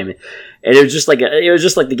climb, and it was just like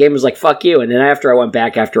the game was like fuck you. And then after I went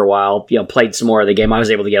back after a while, played some more of the game, I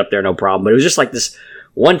was able to get up there no problem. But it was just like this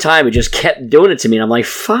one time it just kept doing it to me, and I'm like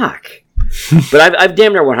fuck. But I've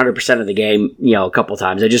damn near 100% of the game, a couple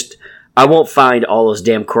times. I won't find all those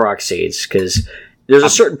damn Korok seeds because there's a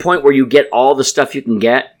certain point where you get all the stuff you can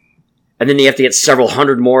get, and then you have to get several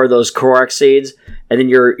hundred more of those Korok seeds, and then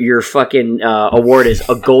your fucking award is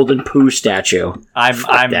a golden poo statue.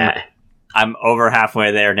 I'm over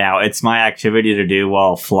halfway there now. It's my activity to do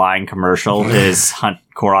while flying commercial is hunt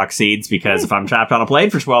Korok seeds because if I'm trapped on a plane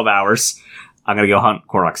for 12 hours, I'm gonna go hunt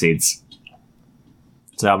Korok seeds.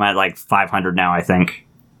 So I'm at like 500 now, I think.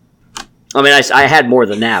 I mean, I had more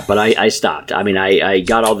than that, but I stopped. I mean, I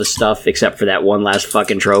got all the stuff except for that one last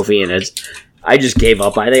fucking trophy, and I just gave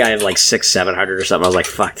up. I think I have like 600-700 or something. I was like,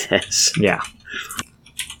 fuck this. Yeah.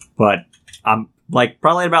 But I'm like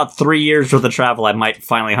probably about 3 years worth of travel, I might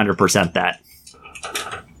finally 100% that.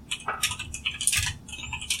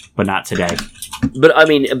 But not today. But, I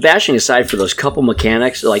mean, bashing aside for those couple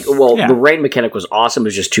mechanics, the rain mechanic was awesome. It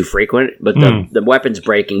was just too frequent. But the weapons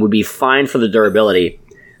breaking would be fine for the durability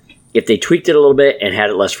if they tweaked it a little bit and had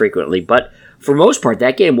it less frequently. But for most part,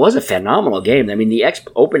 that game was a phenomenal game. I mean, the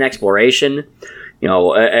open exploration, and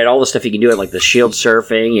all the stuff you can do, like the shield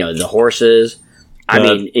surfing, the horses. I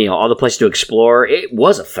mean, all the places to explore. It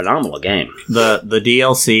was a phenomenal game. The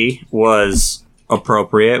DLC was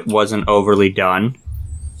appropriate, wasn't overly done.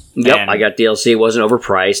 Yep, And I got DLC. It wasn't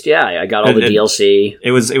overpriced. Yeah, I got all the DLC.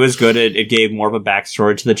 It was good. It gave more of a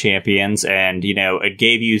backstory to the champions, and it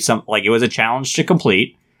gave you some it was a challenge to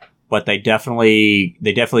complete, but they definitely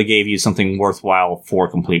gave you something worthwhile for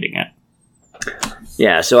completing it.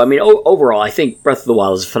 Yeah, so I mean, overall, I think Breath of the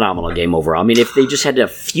Wild is a phenomenal game. Overall, I mean, if they just had a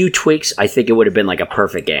few tweaks, I think it would have been like a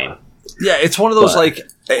perfect game. Yeah, it's one of those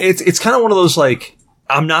it's kind of one of those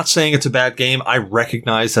I'm not saying it's a bad game. I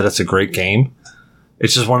recognize that it's a great game.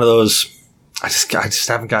 It's just one of those. I just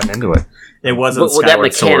haven't gotten into it. It wasn't Well, that Skyward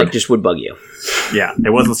mechanic Sword. just would bug you. Yeah, it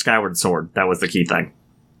wasn't Skyward Sword. That was the key thing.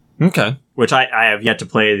 Okay. Which I have yet to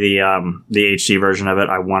play the HD version of it.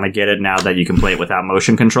 I want to get it now that you can play it without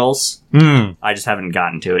motion controls. I just haven't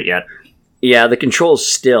gotten to it yet. Yeah, the controls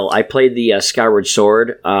still. I played the Skyward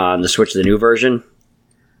Sword on the Switch, the new version.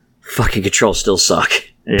 Fucking controls still suck.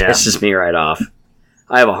 Yeah. Pisses me right off.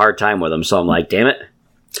 I have a hard time with them, so I'm like, damn it.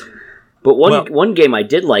 But one game I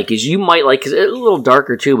did like is you might like, because it's a little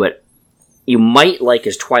darker too, but you might like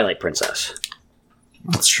is Twilight Princess.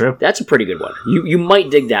 That's true. That's a pretty good one. You might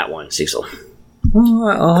dig that one, Cecil. Well,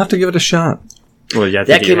 I'll have to give it a shot. Well, yeah,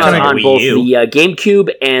 That came out on both the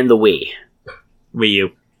GameCube and the Wii. Wii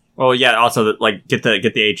U. Oh yeah, also get the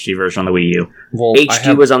HD version on the Wii U. Well,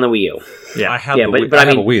 HD was on the Wii U. Yeah, I have Yeah, the but- Wii, but I I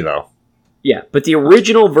have a mean- Wii though. Yeah, but the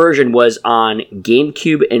original version was on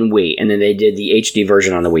GameCube and Wii, and then they did the HD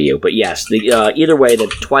version on the Wii U. But yes, either way, the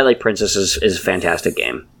Twilight Princess is a fantastic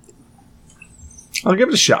game. I'll give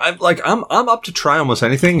it a shot. I'm up to try almost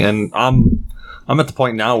anything, and I'm at the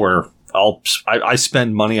point now where I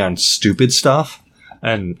spend money on stupid stuff,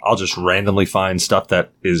 and I'll just randomly find stuff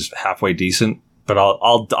that is halfway decent. But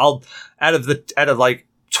I'll out of like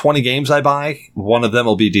 20 games I buy, one of them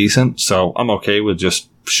will be decent. So I'm okay with just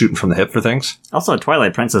shooting from the hip for things. Also,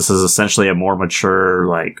 Twilight Princess is essentially a more mature,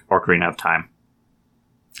 like, Ocarina of Time.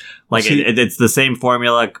 Like, it's the same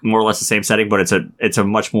formula, more or less the same setting, but it's a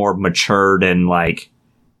much more matured and, like,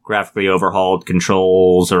 graphically overhauled.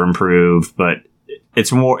 Controls are improved, but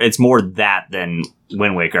it's more that than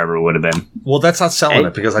Wind Waker ever would have been. Well, that's not selling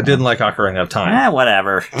it, because I didn't like Ocarina of Time.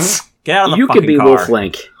 Whatever. Get out of the You fucking could be car. Wolf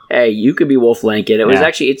Link. Hey, you could be Wolf Link, and it was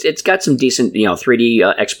actually it's got some decent 3D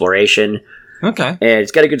exploration. Okay, And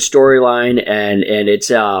it's got a good storyline, and it's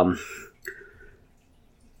the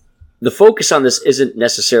focus on this isn't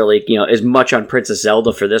necessarily as much on Princess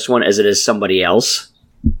Zelda for this one as it is somebody else.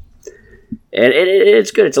 And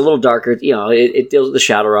it's good. It's a little darker. It deals with the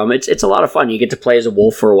Shadow Realm. It's a lot of fun. You get to play as a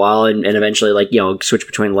wolf for a while, and eventually switch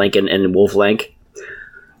between Link and Wolf Link.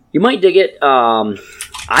 You might dig it.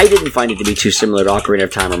 I didn't find it to be too similar to Ocarina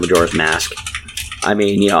of Time or Majora's Mask. I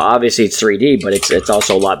mean, obviously it's 3D, but it's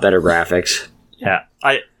also a lot better graphics. Yeah,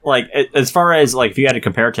 as far as like if you had to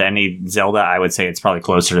compare it to any Zelda, I would say it's probably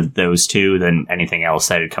closer to those two than anything else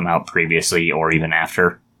that had come out previously or even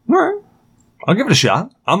after. all right, I'll give it a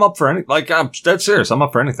shot. I'm up for any. Like, I'm dead serious. I'm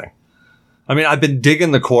up for anything. I mean, I've been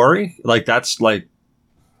digging the Quarry. That's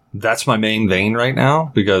my main vein right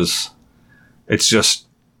now, because it's just.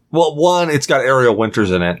 Well, one, it's got Ariel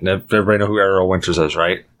Winters in it, and everybody know who Ariel Winters is,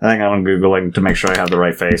 right? I think I'm Googling to make sure I have the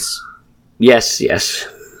right face. Yes.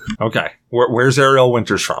 Okay. Where's Ariel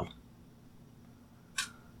Winters from?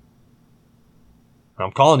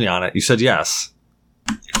 I'm calling you on it. You said yes.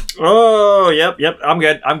 Oh, yep. I'm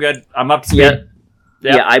good. I'm up to speed.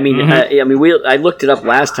 Yeah. I mean, I looked it up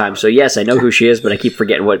last time, so yes, I know who she is, but I keep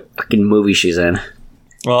forgetting what fucking movie she's in.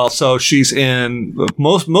 Well, so she's in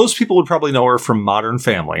most people would probably know her from Modern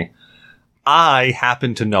Family. I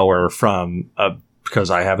happen to know her from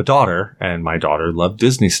because I have a daughter, and my daughter loved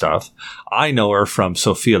Disney stuff. I know her from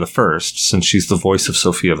Sophia the First, since she's the voice of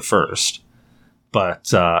Sophia the First.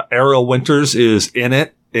 But Ariel Winters is in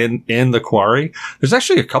it in the Quarry. There's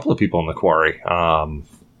actually a couple of people in the Quarry. I'm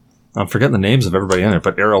forgetting the names of everybody in it,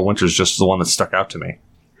 but Ariel Winters is just the one that stuck out to me.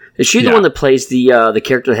 Is she the one that plays the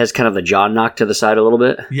character that has kind of the jaw knocked to the side a little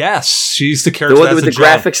bit? Yes, she's the character. The one with the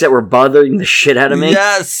graphics that were bothering the shit out of me?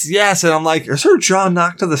 Yes. And I'm like, is her jaw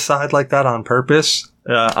knocked to the side like that on purpose?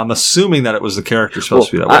 I'm assuming that it was the character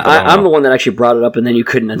supposed to be that way. I'm the one that actually brought it up, and then you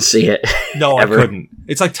couldn't unsee it. No, I couldn't.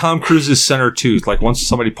 It's like Tom Cruise's center tooth. Like, once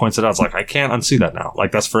somebody points it out, it's like, I can't unsee that now.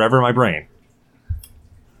 Like, that's forever in my brain.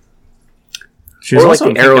 Or like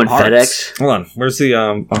the arrow in FedEx. Hold on. Where's the...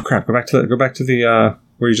 oh, crap. Go back to the...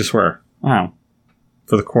 where you just were. Oh.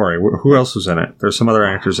 For the Quarry. Who else was in it? There's some other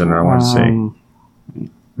actors in it I want to see.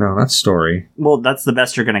 No, that's Story. Well, that's the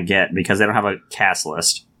best you're going to get, because they don't have a cast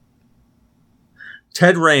list.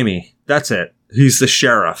 Ted Raimi. That's it. He's the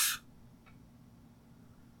sheriff.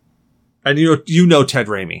 And you know Ted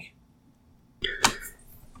Raimi.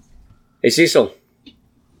 Hey, Cecil.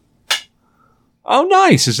 Oh,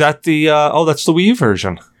 nice. Is that the... that's the Wii U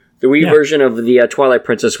version. The Wii version of the Twilight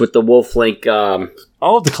Princess with the Wolf Link...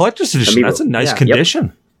 the collector's edition. Amiibo. That's a nice condition.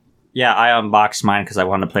 Yep. Yeah, I unboxed mine because I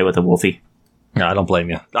wanted to play with a Wolfie. Yeah, I don't blame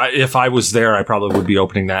you. If I was there, I probably would be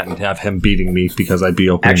opening that and have him beating me, because I'd be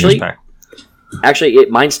opening this pack. Actually,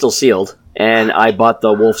 mine's still sealed, and I bought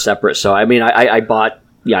the Wolf separate, so I mean, I bought...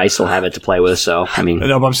 Yeah, I still have it to play with, so, I mean...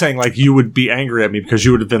 No, but I'm saying, like, you would be angry at me because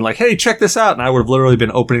you would have been like, hey, check this out, and I would have literally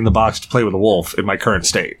been opening the box to play with a wolf in my current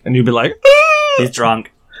state. And you'd be like, he's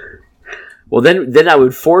drunk. Well, then I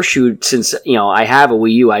would force you, since, I have a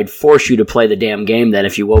Wii U, I'd force you to play the damn game then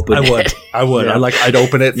if you open it. I would. Yeah. I'd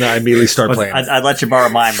open it and I immediately start playing it. I'd let you borrow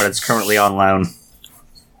mine, but it's currently on loan.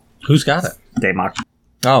 Who's got it? Daymok.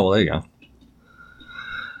 Oh, well, there you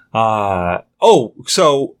go.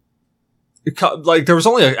 So... Like, there was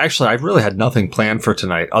only... Actually, I really had nothing planned for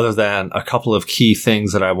tonight other than a couple of key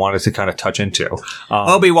things that I wanted to kind of touch into.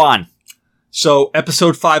 Obi Wan. So,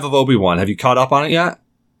 episode 5 of Obi Wan. Have you caught up on it yet?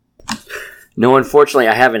 No, unfortunately,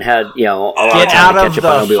 I haven't had, a lot Get of time out to of catch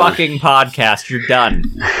up on the Obi-Wan. fucking podcast. You're done.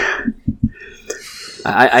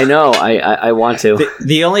 I know. I want to.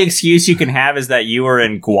 The only excuse you can have is that you were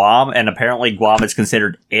in Guam, and apparently Guam is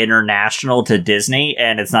considered international to Disney,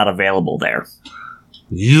 and it's not available there.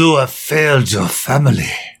 You have failed your family.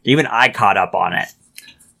 Even I caught up on it.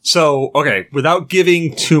 So, okay, without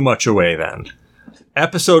giving too much away then.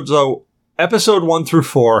 Episode 1 through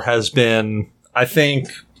 4 has been, I think,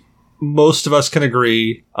 most of us can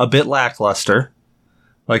agree, a bit lackluster.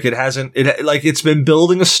 Like it hasn't. It's been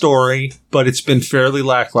building a story, but it's been fairly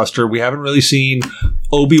lackluster. We haven't really seen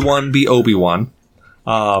Obi Wan be Obi Wan.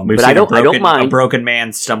 We've But seen I don't mind a broken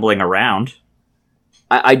man stumbling around.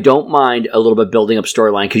 I don't mind a little bit building up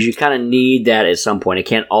storyline because you kind of need that at some point. It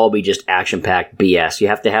can't all be just action-packed BS. You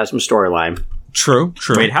have to have some storyline. True.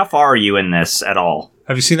 Wait, how far are you in this at all?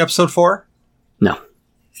 Have you seen episode 4? No.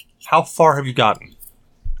 How far have you gotten?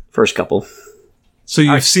 First couple. So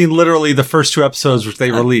you've seen literally the first 2 episodes which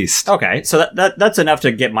they released. Okay, so that's enough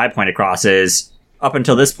to get my point across. Is up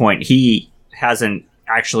until this point, he hasn't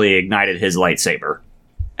actually ignited his lightsaber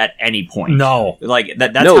at any point. No. Like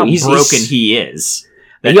that's how broken he is.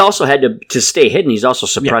 He also had to stay hidden. He's also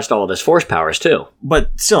suppressed all of his force powers, too.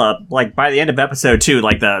 But still, like, by the end of episode 2,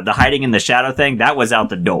 like, the hiding in the shadow thing, that was out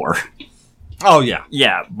the door. Oh, yeah.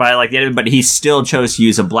 Yeah, by, like, the end of it, but he still chose to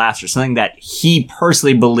use a blaster, something that he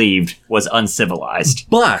personally believed was uncivilized.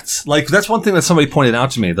 But, like, that's one thing that somebody pointed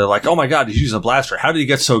out to me. They're like, oh my god, he's using a blaster. How did he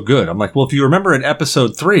get so good? I'm like, well, if you remember in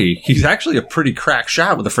episode 3, he's actually a pretty crack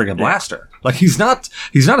shot with a friggin' blaster. Like, he's not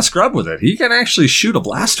a scrub with it. He can actually shoot a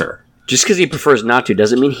blaster. Just because he prefers not to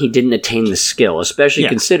doesn't mean he didn't attain the skill, especially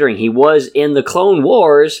considering he was in the Clone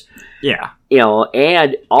Wars. Yeah.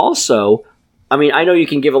 And also, I mean, I know you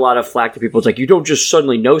can give a lot of flack to people. It's like, you don't just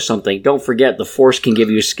suddenly know something. Don't forget, the Force can give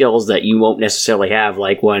you skills that you won't necessarily have,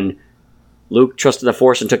 like when Luke trusted the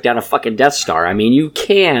Force and took down a fucking Death Star. I mean, you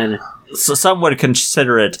can... So some would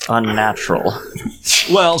consider it unnatural.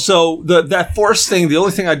 Well, so that Force thing, the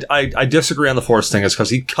only thing I disagree on the Force thing is because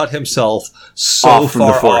he cut himself so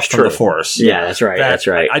far off from the Force. Yeah, that's right. That's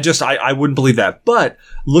right. I wouldn't believe that. But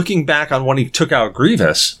looking back on when he took out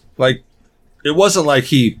Grievous, like, it wasn't like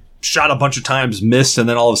he shot a bunch of times, missed, and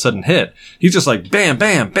then all of a sudden hit. He's just like, bam,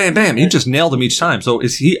 bam, bam, bam. He just nailed him each time. So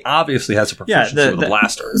he obviously has a proficiency with a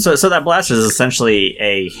blaster. So that blaster is essentially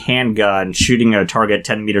a handgun shooting a target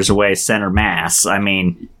 10 meters away, center mass. I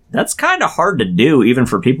mean, that's kind of hard to do, even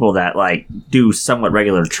for people that, like, do somewhat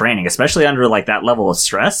regular training, especially under, like, that level of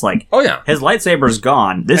stress. Like, oh, yeah. His lightsaber's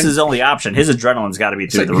gone. This is his only option. His adrenaline's got to be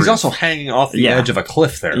through the roof. He's also hanging off the edge of a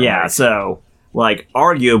cliff there. Yeah, so... Like,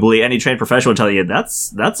 arguably, any trained professional will tell you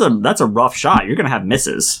that's a rough shot. You're going to have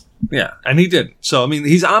misses. Yeah, and he did. So, I mean,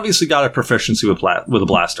 he's obviously got a proficiency with a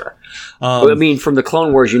blaster. I mean, from the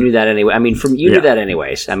Clone Wars, you knew that anyway. I mean, knew that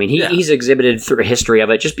anyways. I mean, he's exhibited through a history of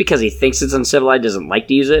it. Just because he thinks it's uncivilized, doesn't like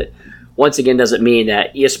to use it, once again, doesn't mean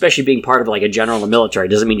that, especially being part of, like, a general in the military,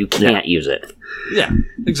 doesn't mean you can't use it. Yeah,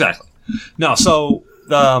 exactly. No, so...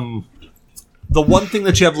 the one thing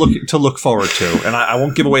that you have to look forward to, and I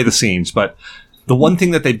won't give away the scenes, but the one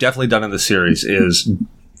thing that they've definitely done in the series is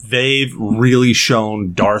they've really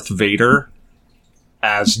shown Darth Vader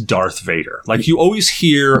as Darth Vader. Like, you always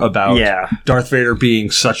hear about Darth Vader being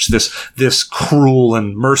such this cruel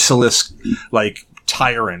and merciless, like,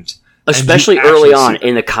 tyrant. Especially early on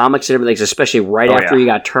in the comics and everything, especially right after he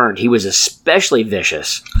got turned, he was especially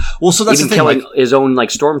vicious. Well, so that's even the thing, killing his own, like,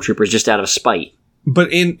 stormtroopers just out of spite.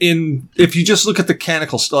 But in if you just look at the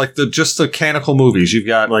canonical, like the canonical movies, you've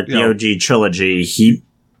got like the OG trilogy. He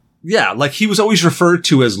was always referred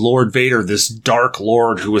to as Lord Vader, this dark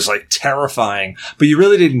lord who was like terrifying. But you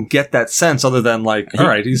really didn't get that sense, other than like, all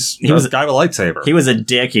right, he was a guy with a lightsaber. He was a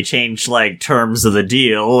dick. He changed like terms of the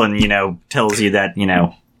deal, and tells you that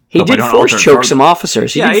he did force choke some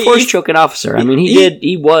officers. He did force choke an officer. I mean,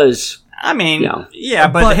 he was. I mean,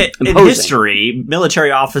 but in history,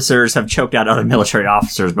 military officers have choked out other military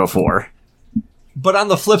officers before. But on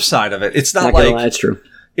the flip side of it, it's not like that's true.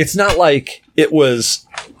 It's not like it was.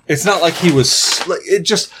 It's not like he was. It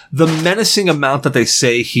just the menacing amount that they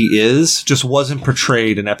say he is just wasn't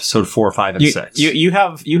portrayed in episode 4, 5, and 6. You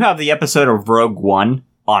have the episode of Rogue One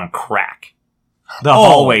on crack. The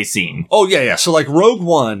hallway scene. Oh yeah. So like Rogue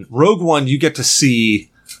One, you get to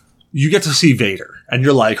see Vader. And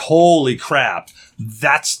you're like, holy crap,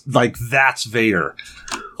 that's Vader.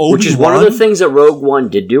 Which is one of the things that Rogue One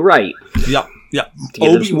did do right. Yep.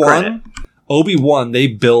 Obi-Wan, they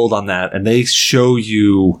build on that, and they show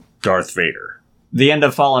you Darth Vader. The end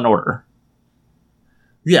of Fallen Order.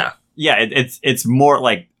 Yeah. Yeah, it's more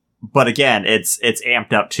like, but again, it's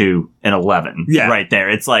amped up to an 11. Yeah. Right there.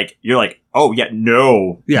 It's like, you're like, oh, yeah,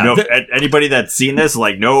 no. Yeah. No, anybody that's seen this,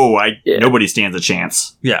 like, no, nobody stands a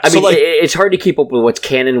chance. Yeah. I mean, it's hard to keep up with what's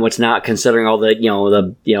canon and what's not, considering all the,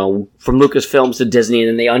 from Lucasfilms to Disney and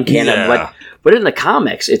then the uncanon. Yeah. But in the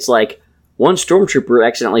comics, it's like one stormtrooper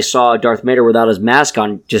accidentally saw Darth Vader without his mask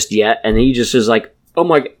on just yet, and he just is like, oh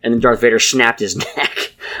my, and then Darth Vader snapped his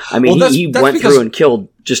neck. I mean, he went through and killed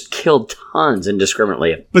tons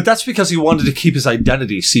indiscriminately. But that's because he wanted to keep his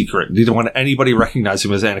identity secret. He didn't want anybody to recognize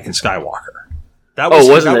him as Anakin Skywalker.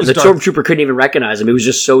 Wasn't it? The stormtrooper couldn't even recognize him. He was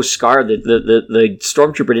just so scarred that the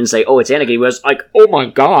stormtrooper didn't say, "Oh, it's Anakin." He was like, "Oh my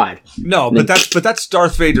god!" No, but that's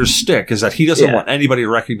Darth Vader's stick, is that he doesn't want anybody to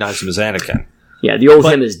recognize him as Anakin. Yeah, the old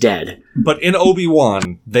him is dead. But in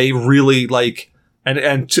Obi-Wan, they really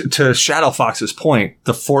and to Shadowfox's point,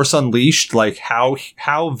 the Force Unleashed, like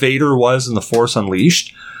how Vader was in the Force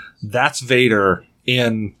Unleashed, that's Vader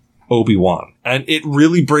in Obi-Wan, and it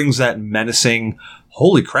really brings that menacing.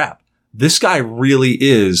 Holy crap! This guy really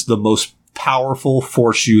is the most powerful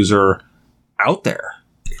Force user out there.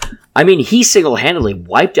 I mean, he single-handedly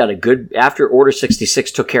wiped out after Order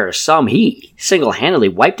 66 took care of some, he single-handedly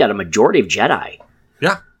wiped out a majority of Jedi.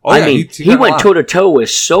 Yeah. I mean, he went toe-to-toe with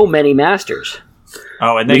so many masters.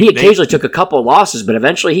 Oh, and he occasionally took a couple of losses, but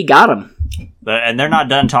eventually he got them. And they're not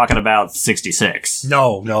done talking about 66.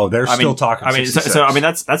 No, they're still talking 66. So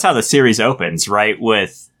that's how the series opens, right?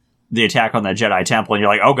 With the attack on the Jedi Temple, and you're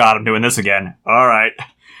like, oh god, I'm doing this again. All right.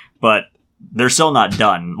 But they're still not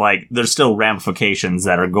done. Like, there's still ramifications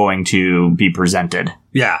that are going to be presented.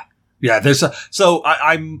 Yeah.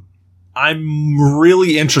 I'm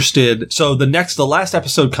really interested. So the last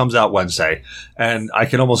episode comes out Wednesday, and I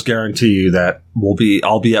can almost guarantee you that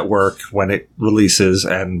I'll be at work when it releases,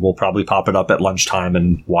 and we'll probably pop it up at lunchtime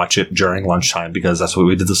and watch it during lunchtime, because that's what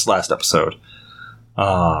we did this last episode.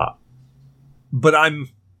 But I'm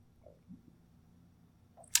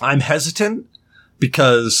hesitant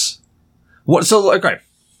because okay.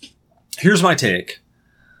 Here's my take.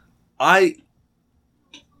 Okay.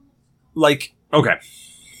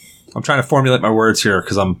 I'm trying to formulate my words here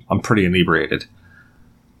because I'm pretty inebriated.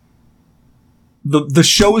 The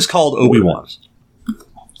show is called Obi-Wan,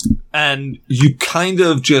 and you kind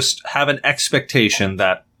of just have an expectation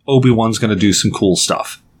that Obi-Wan's going to do some cool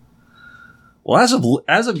stuff. Well,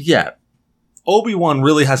 as of yet, Obi-Wan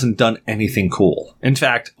really hasn't done anything cool. In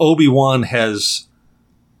fact, Obi-Wan has,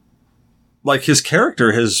 his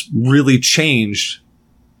character has really changed,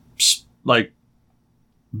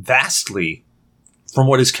 vastly from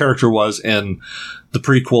what his character was in the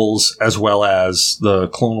prequels, as well as the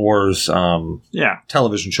Clone Wars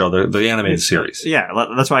television show, the animated series. Yeah,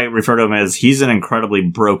 that's why I refer to him as he's an incredibly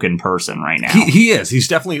broken person right now. He is. He's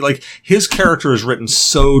definitely, his character is written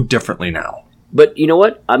so differently now. But you know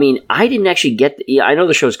what? I mean, I didn't actually get. I know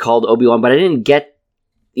the show's called Obi-Wan, but I didn't get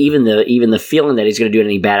even the feeling that he's going to do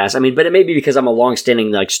anything badass. I mean, but it may be because I'm a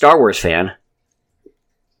long-standing Star Wars fan.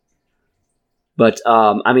 But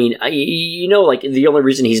I mean, the only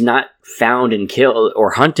reason he's not found and killed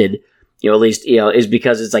or hunted, at least is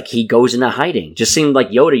because it's he goes into hiding. Just seemed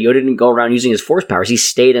like Yoda. Yoda didn't go around using his Force powers. He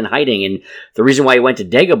stayed in hiding, and the reason why he went to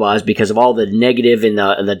Dagobah is because of all the negative and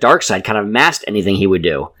the dark side kind of masked anything he would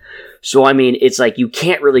do. So, I mean, it's you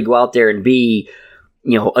can't really go out there and be, a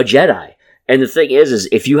Jedi. And the thing is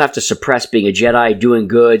if you have to suppress being a Jedi, doing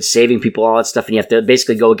good, saving people, all that stuff, and you have to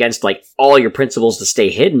basically go against, all your principles to stay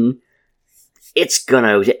hidden, it's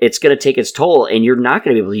gonna take its toll, and you're not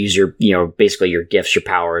gonna be able to use your, basically your gifts, your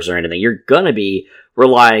powers, or anything. You're gonna be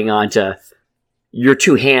relying on your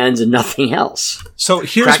two hands and nothing else. So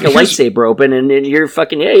crack a lightsaber open, and you're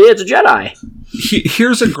fucking it's a Jedi.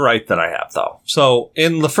 Here's a gripe that I have, though. So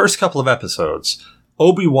in the first couple of episodes,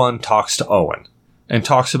 Obi-Wan talks to Owen and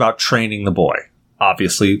talks about training the boy.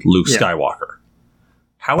 Obviously, Luke Skywalker.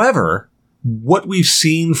 However, what we've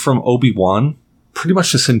seen from Obi-Wan, pretty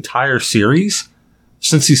much this entire series,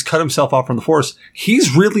 since he's cut himself off from the Force,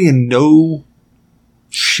 he's really in no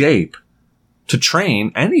shape to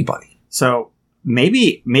train anybody. So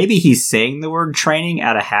maybe he's saying the word training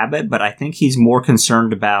out of habit, but I think he's more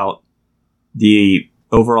concerned about the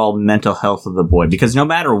overall mental health of the boy, because no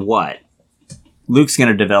matter what, Luke's going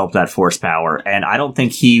to develop that Force power, and I don't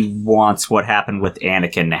think he wants what happened with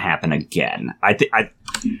Anakin to happen again.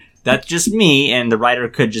 That's just me, and the writer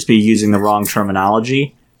could just be using the wrong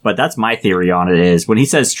terminology, but that's my theory on it. Is when he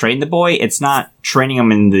says train the boy, it's not training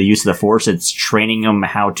him in the use of the Force, it's training him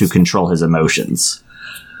how to control his emotions.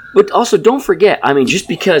 But also, don't forget, I mean, just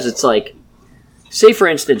because it's say for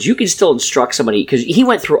instance, you can still instruct somebody, because he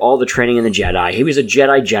went through all the training in the Jedi. He was a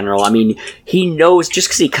Jedi general. I mean, he knows, just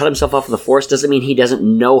because he cut himself off of the Force doesn't mean he doesn't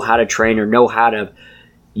know how to train or know how to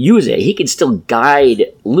use it. He can still guide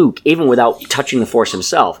Luke, even without touching the Force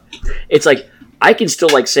himself. It's I can still,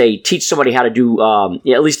 say, teach somebody how to do,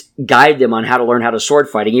 at least guide them on how to learn how to sword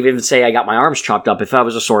fighting, even say I got my arms chopped up if I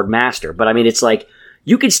was a sword master. But I mean, it's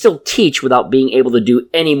you can still teach without being able to do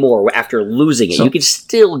any more after losing it. You can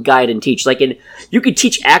still guide and teach. You could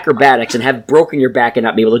teach acrobatics and have broken your back and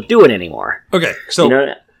not be able to do it anymore. Okay,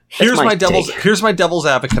 so here's my devil's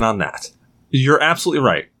advocate on that. You're absolutely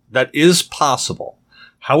right. That is possible.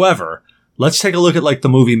 However, let's take a look at the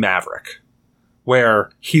movie Maverick.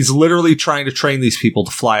 where he's literally trying to train these people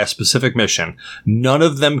to fly a specific mission. None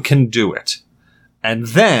of them can do it. And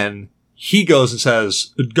then he goes and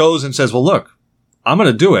says, well, look, I'm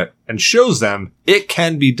going to do it, and shows them it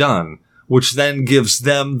can be done, which then gives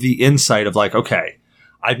them the insight of like, okay,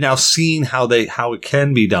 I've now seen how it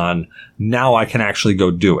can be done. Now I can actually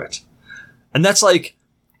go do it. And that's like,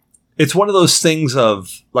 it's one of those things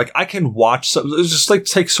of like, I can watch just like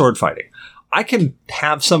take sword fighting. I can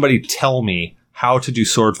have somebody tell me how to do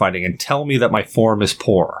sword fighting and tell me that my form is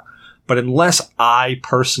poor. But unless I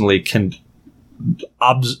personally can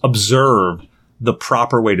observe the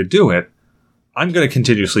proper way to do it, I'm going to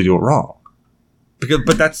continuously do it wrong.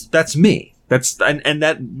 But that's me. And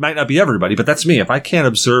that might not be everybody, but that's me. If I can't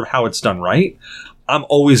observe how it's done right, I'm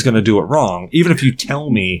always going to do it wrong. Even if you tell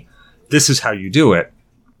me this is how you do it.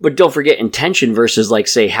 But don't forget intention versus, like,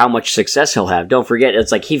 say, how much success he'll have. Don't forget,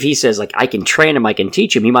 it's like, if he says, like, I can train him, I can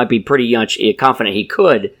teach him, he might be pretty much confident he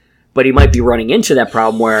could, but he might be running into that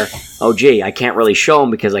problem where, oh, gee, I can't really show him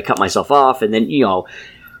because I cut myself off, and then,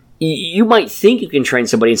 you might think you can train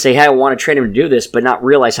somebody and say, hey, I want to train him to do this, but not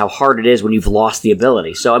realize how hard it is when you've lost the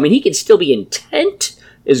ability. So, I mean, he can still be intent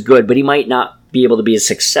is good, but he might not be able to be as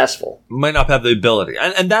successful. Might not have the ability.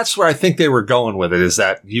 And that's where I think they were going with it, is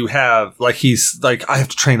that you have, like, he's like, I have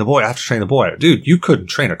to train the boy. Dude, you couldn't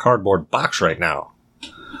train a cardboard box right now.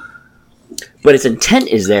 But his intent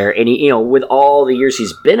is there, and he, with all the years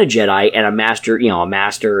he's been a Jedi and a master,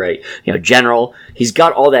 a general, he's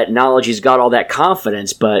got all that knowledge, he's got all that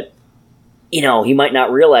confidence, but, he might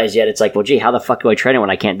not realize yet. It's like, well, gee, how the fuck do I train it when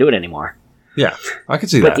I can't do it anymore? Yeah, I can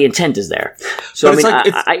see that. But the intent is there. So, but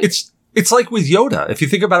I mean, it's like with Yoda. If you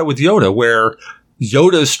think about it with Yoda, where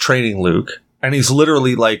Yoda's training Luke, and he's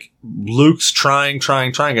literally like, Luke's trying,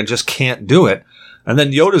 and just can't do it. And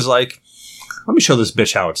then Yoda's like, let me show this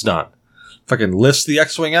bitch how it's done. Fucking lifts the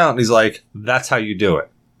X-Wing out, and he's like, that's how you do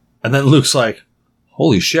it. And then Luke's like,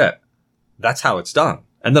 holy shit, that's how it's done.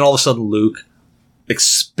 And then all of a sudden Luke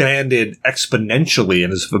expanded exponentially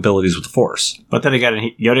in his abilities with the Force. But then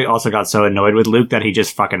again, Yoda also got so annoyed with Luke that he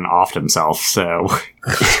just fucking offed himself, so...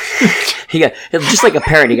 He got, just like a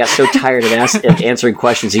parent, he got so tired of answering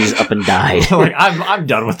questions, he just up and died. Like, I'm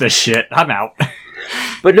done with this shit. I'm out.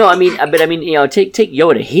 But no, take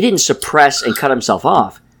Yoda. He didn't suppress and cut himself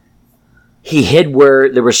off. He hid where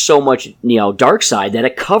there was so much, dark side that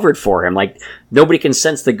it covered for him. Like, nobody can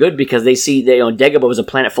sense the good because they see, Dagobah was a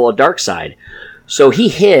planet full of dark side. So he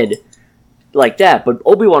hid like that. But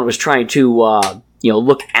Obi-Wan was trying to,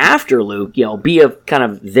 look after Luke, be a kind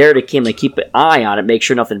of there to him and keep an eye on it, make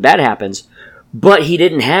sure nothing bad happens. But he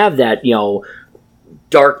didn't have that,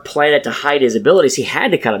 dark planet to hide his abilities. He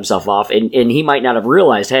had to cut himself off, and he might not have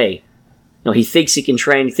realized, hey, he thinks he can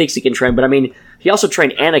train, but I mean, he also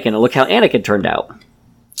trained Anakin, and look how Anakin turned out.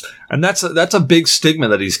 And that's a big stigma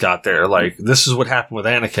that he's got there. Like, this is what happened with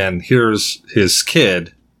Anakin. Here's his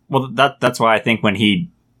kid. Well, that's why I think when he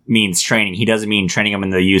means training, he doesn't mean training him in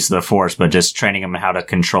the use of the Force, but just training him in how to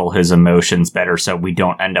control his emotions better so we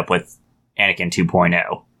don't end up with Anakin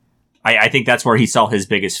 2.0. I think that's where he saw his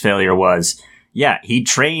biggest failure was, yeah, he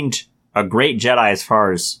trained a great Jedi as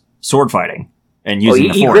far as sword fighting and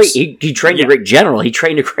using the Force. He trained a great general. He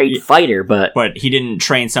trained a great fighter, but he didn't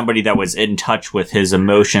train somebody that was in touch with his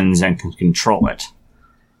emotions and could control it.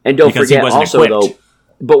 And don't forget also, though,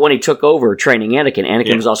 but when he took over training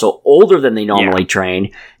Anakin was also older than they normally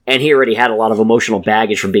train, and he already had a lot of emotional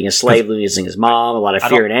baggage from being a slave, losing his mom, a lot of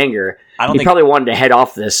fear and anger. He probably wanted to head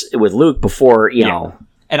off this with Luke before, know.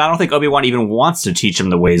 And I don't think Obi-Wan even wants to teach him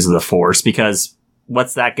the ways of the Force, because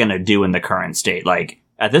what's that going to do in the current state? Like,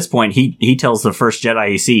 at this point, he tells the first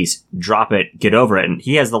Jedi he sees, drop it, get over it, and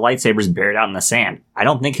he has the lightsabers buried out in the sand. I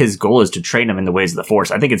don't think his goal is to train him in the ways of the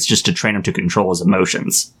Force. I think it's just to train him to control his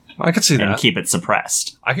emotions. I could see that. And keep it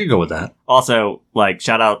suppressed. I could go with that. Also, like,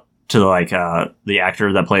 shout out to, the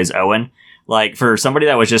actor that plays Owen. Like, for somebody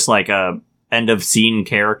that was just, like, a end of scene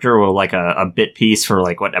character or, like, a bit piece for,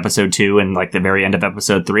 like, episode 2 and, like, the very end of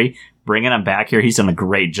episode 3, bringing him back here, he's done a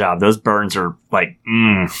great job. Those burns are, like,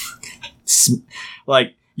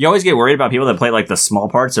 like, you always get worried about people that play, like, the small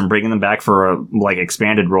parts and bringing them back for a, like,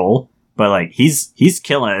 expanded role. But, like, he's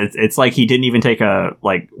killing it. It's like he didn't even take a,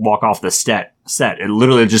 like, walk off the set. It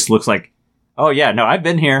literally just looks like, oh, yeah, no, I've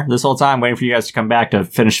been here this whole time waiting for you guys to come back to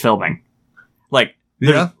finish filming. Like,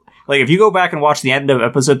 yeah. Like, if you go back and watch the end of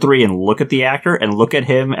episode 3 and look at the actor and look at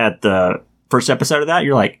him at the first episode of that,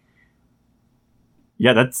 you're like,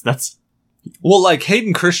 yeah, that's... Well, like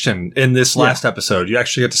Hayden Christian in this last episode, you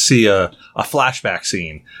actually get to see a flashback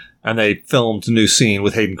scene, and they filmed a new scene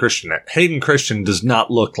with Hayden Christian. Hayden Christian does not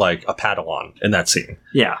look like a Padawan in that scene.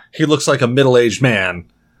 Yeah. He looks like a middle-aged man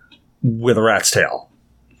with a rat's tail.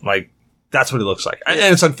 Like, that's what it looks like. And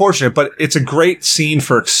it's unfortunate, but it's a great scene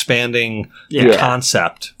for expanding the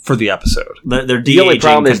concept for the episode. Their de-aging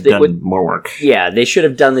could have done more work. Yeah, they should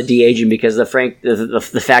have done the de-aging because the fact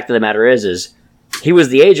of the matter is he was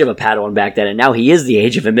the age of a Padawan back then, and now he is the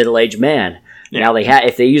age of a middle-aged man. Yeah. Now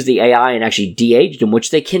if they use the AI and actually de-aged him,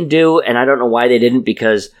 which they can do, and I don't know why they didn't,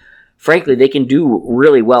 because frankly, they can do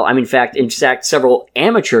really well. I mean, in fact, several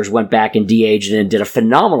amateurs went back and de-aged and did a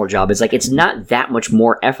phenomenal job. It's like, it's not that much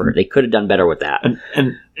more effort. They could have done better with that.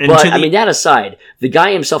 But, I mean, that aside, the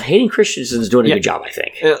guy himself, Hayden Christensen's doing a good job, I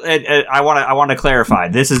think. I want to clarify.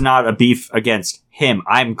 This is not a beef against him.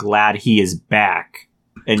 I'm glad he is back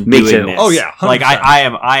and doing this. Oh, yeah. 100%. Like,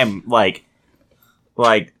 I am like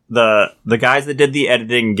the guys that did the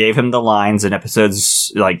editing gave him the lines in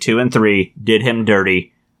episodes like 2 and 3, did him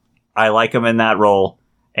dirty. I like him in that role,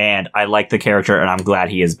 and I like the character, and I'm glad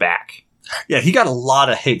he is back. Yeah, he got a lot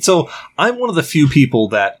of hate. So I'm one of the few people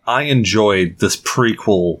that I enjoyed this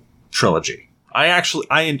prequel trilogy.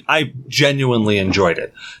 I genuinely enjoyed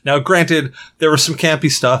it. Now, granted, there was some campy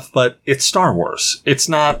stuff, but it's Star Wars. It's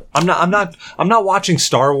not. I'm not watching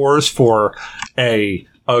Star Wars for a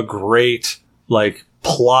great like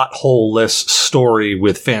plot hole-less story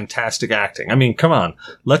with fantastic acting. I mean, come on.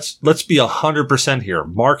 Let's be 100% here.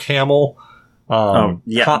 Mark Hamill,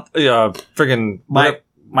 friggin'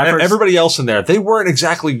 everybody else in there, they weren't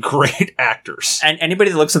exactly great actors. And anybody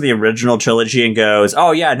that looks at the original trilogy and goes,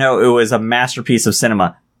 "Oh yeah, no, it was a masterpiece of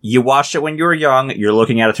cinema." You watched it when you were young. You're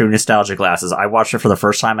looking at it through nostalgia glasses. I watched it for the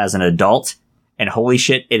first time as an adult, and holy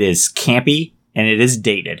shit, it is campy and it is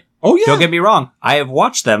dated. Oh yeah. Don't get me wrong. I have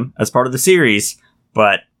watched them as part of the series.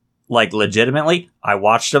 But, like, legitimately, I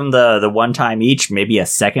watched them the one time each, maybe a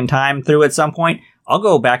second time through at some point. I'll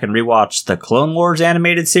go back and rewatch the Clone Wars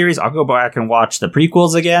animated series. I'll go back and watch the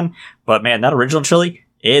prequels again. But, man, that original trilogy,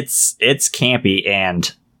 it's campy and,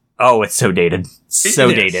 it's so dated.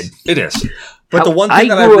 Dated. It is. But the one thing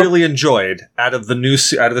that I really enjoyed out of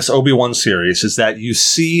this Obi Wan series is that you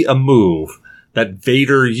see a move that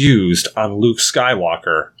Vader used on Luke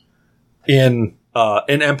Skywalker in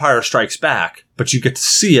Empire Strikes Back, but you get to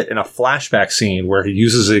see it in a flashback scene where he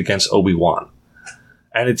uses it against Obi Wan,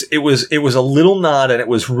 and it was a little nod, and it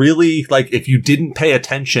was really like if you didn't pay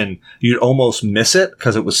attention, you'd almost miss it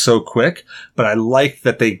because it was so quick. But I like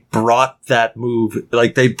that they brought that move,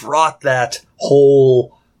 like they brought that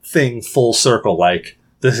whole thing full circle. Like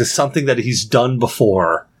this is something that he's done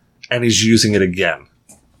before, and he's using it again.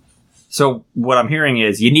 So what I'm hearing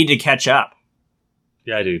is you need to catch up.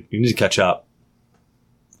 Yeah, dude, you need to catch up.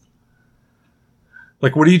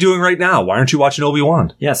 Like, what are you doing right now? Why aren't you watching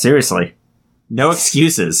Obi-Wan? Yeah, seriously. No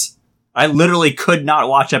excuses. I literally could not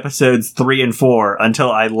watch episodes 3 and 4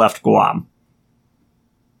 until I left Guam.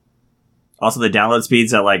 Also, the download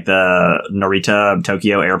speeds at, like, the Narita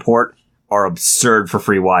Tokyo airport are absurd for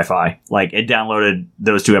free Wi-Fi. Like, it downloaded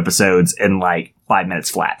those 2 episodes in, like, 5 minutes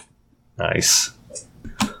flat. Nice.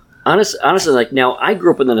 Honestly, like, now, I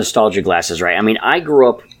grew up with the nostalgia glasses, right? I mean, I grew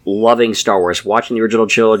up loving Star Wars, watching the original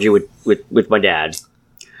trilogy with my dad.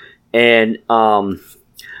 And,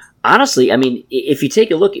 honestly, I mean, if you take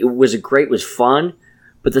a look, it was fun.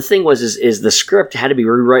 But the thing was, is the script had to be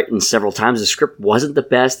rewritten several times. The script wasn't the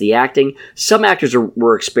best. The acting, some actors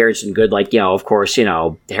were experienced and good, like, of course,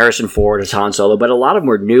 Harrison Ford as Han Solo. But a lot of them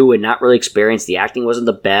were new and not really experienced. The acting wasn't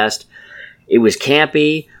the best. It was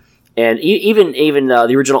campy. And even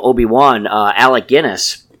the original Obi Wan, Alec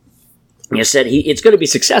Guinness, said it's going to be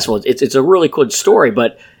successful. It's a really good story,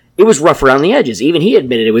 but it was rough around the edges. Even he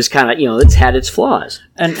admitted it was kind of it's had its flaws,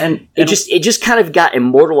 and it just kind of got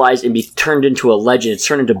immortalized and turned into a legend. It's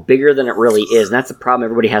turned into bigger than it really is, and that's the problem.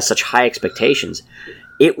 Everybody has such high expectations.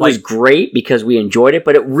 It was great because we enjoyed it,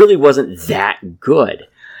 but it really wasn't that good.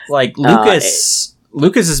 Like Lucas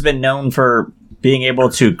has been known for being able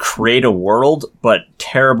to create a world, but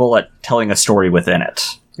terrible at telling a story within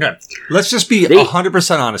it. Yeah. Let's just be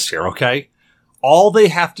 100% honest here, okay? All they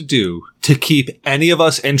have to do to keep any of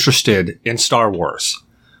us interested in Star Wars,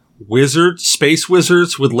 space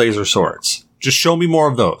wizards with laser swords. Just show me more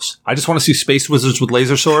of those. I just want to see space wizards with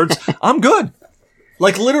laser swords. I'm good.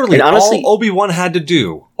 Like, literally, honestly, all Obi-Wan had to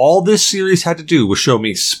do, all this series had to do was show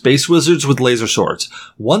me space wizards with laser swords.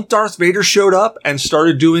 Once Darth Vader showed up and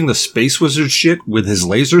started doing the space wizard shit with his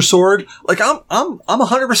laser sword, like, I'm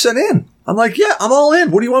 100% in. I'm like, yeah, I'm all in.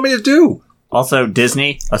 What do you want me to do? Also,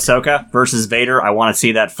 Disney, Ahsoka versus Vader. I want to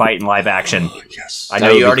see that fight in live action. Yes. I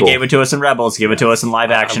know you already gave it to us in Rebels. Give it to us in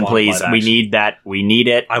live action, please. We need that. We need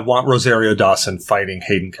it. I want Rosario Dawson fighting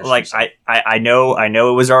Hayden Christensen. Like, I know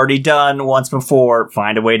it was already done once before.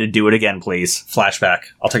 Find a way to do it again, please. Flashback.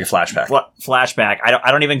 I'll take a flashback. Flashback.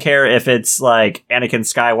 I don't even care if it's like Anakin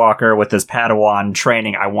Skywalker with his Padawan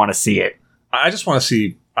training. I want to see it. I just want to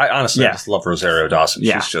see. I honestly just love Rosario Dawson.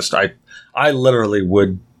 She's just. I literally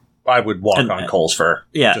would. I would walk on coals for her.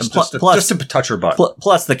 Yeah, just to touch her butt.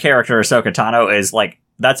 Plus, the character Ahsoka Tano is like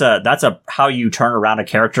that's a how you turn around a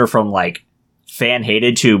character from like fan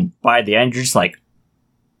hated to by the end you're just like,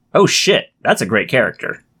 oh shit, that's a great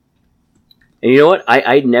character. And you know what?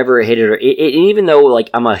 I never hated her. Even though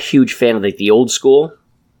like I'm a huge fan of like the old school,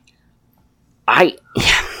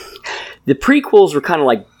 the prequels were kind of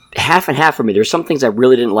like half and half for me. There's some things I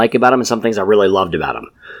really didn't like about them and some things I really loved about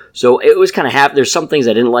them. So it was kind of half. There's some things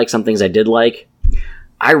I didn't like, some things I did like.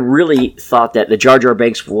 I really thought that the Jar Jar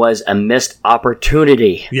Binks was a missed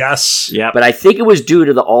opportunity. Yes. Yeah. But I think it was due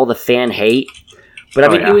to all the fan hate. But I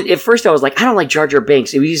mean, it was, at first I was like, I don't like Jar Jar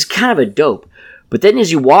Binks. He's kind of a dope. But then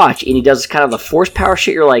as you watch and he does kind of the force power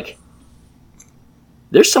shit, you're like,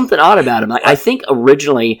 there's something odd about him. Like, I think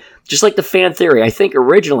originally, just like the fan theory, I think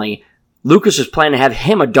originally Lucas was planning to have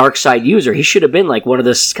him a dark side user. He should have been like one of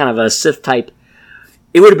this kind of a Sith type.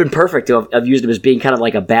 It would have been perfect to have used him as being kind of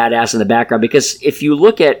like a badass in the background, because if you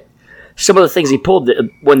look at some of the things he pulled,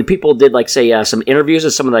 when the people did like say some interviews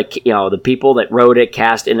with some of the people that wrote it,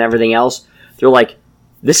 cast it, and everything else, they're like,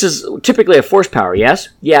 this is typically a force power, yes?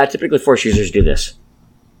 Yeah, typically force users do this.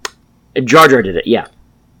 And Jar Jar did it, yeah.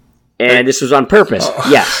 And this was on purpose,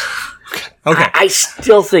 yes. Okay. I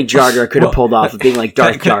still think Jar Jar could have pulled off of being like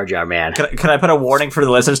Darth Jar Jar, man. Can I put a warning for the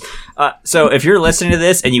listeners? So if you're listening to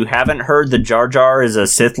this and you haven't heard the Jar Jar is a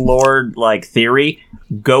Sith Lord like theory,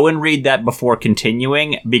 go and read that before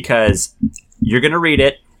continuing, because you're going to read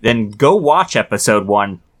it, then go watch episode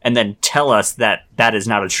 1, and then tell us that that is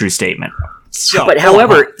not a true statement. So, but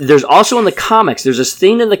however, there's also in the comics, there's this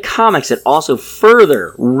thing in the comics that also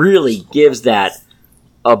further really gives that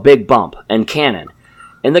a big bump and canon.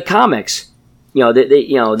 In the comics,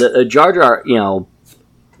 the Jar Jar,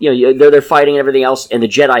 they're fighting and everything else, and the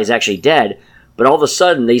Jedi is actually dead. But all of a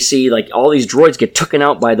sudden, they see like all these droids get taken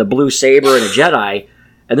out by the blue saber and a Jedi,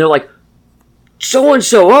 and they're like, so and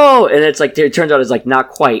so, oh, and it's like it turns out it's like not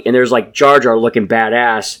quite, and there's like Jar Jar looking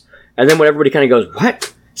badass, and then when everybody kind of goes,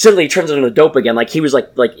 what? Suddenly he turns into a dope again. Like he was like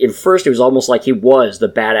in first it was almost like he was the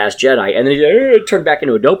badass Jedi, and then he turned back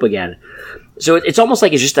into a dope again. So it's almost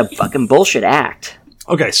like it's just a fucking bullshit act.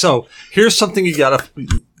 Okay, so here's something you gotta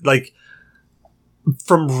like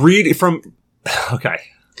from reading the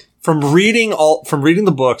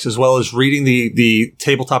books as well as reading the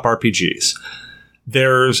tabletop RPGs.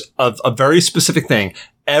 There's a very specific thing.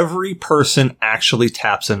 Every person actually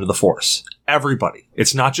taps into the Force. Everybody.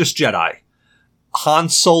 It's not just Jedi. Han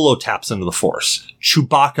Solo taps into the Force.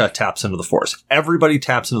 Chewbacca taps into the Force. Everybody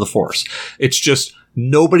taps into the Force. It's just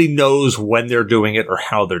nobody knows when they're doing it or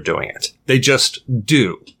how they're doing it. They just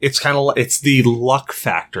do. It's kind of it's the luck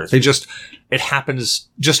factor. It happens,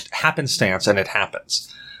 just happenstance, and it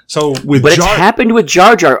happens. So it's happened with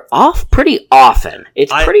Jar Jar pretty often.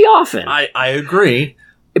 It's pretty often. I agree.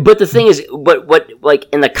 But the thing is, what like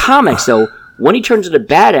in the comics though, when he turns into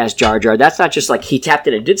badass Jar Jar, that's not just like he tapped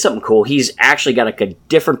in and did something cool. He's actually got like a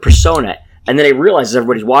different persona, and then he realizes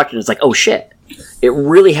everybody's watching. It's like, oh shit, it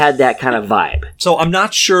really had that kind of vibe. So I'm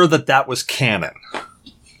not sure that was canon.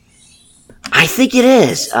 I think it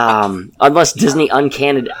is, unless Disney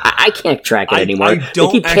uncanoned. I can't track it anymore. They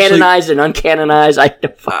keep canonized and uncanonized. I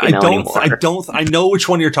don't fucking know anymore. I know which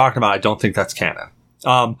one you're talking about. I don't think that's canon.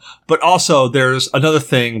 But also there's another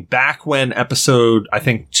thing. Back when episode, I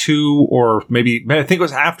think 2 or maybe I think it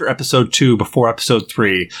was after episode 2, before episode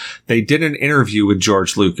 3, they did an interview with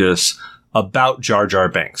George Lucas about Jar Jar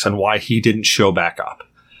Binks and why he didn't show back up.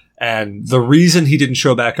 And the reason he didn't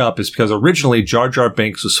show back up is because originally Jar Jar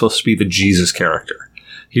Binks was supposed to be the Jesus character.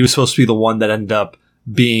 He was supposed to be the one that ended up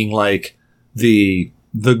being like the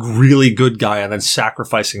really good guy and then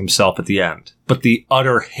sacrificing himself at the end. But the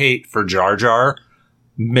utter hate for Jar Jar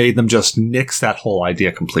made them just nix that whole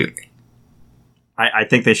idea completely. I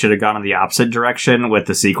think they should have gone in the opposite direction with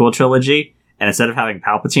the sequel trilogy. And instead of having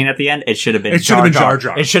Palpatine at the end, it should have been Jar Jar.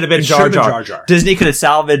 It should have been Jar Jar. Disney could have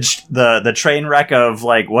salvaged the train wreck of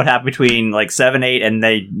like what happened between like 7, 8, and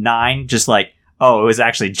 9. Just like, oh, it was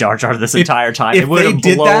actually Jar Jar this entire time. It would have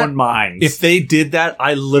blown minds. If they did that,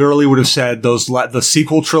 I literally would have said the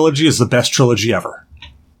sequel trilogy is the best trilogy ever.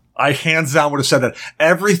 I hands down would have said that.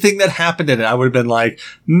 Everything that happened in it, I would have been like,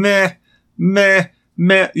 meh.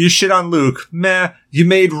 Meh. You shit on Luke. Meh. You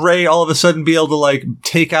made Rey all of a sudden be able to, like,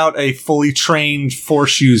 take out a fully trained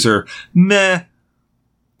Force user. Meh.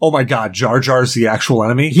 Oh my god, Jar Jar's the actual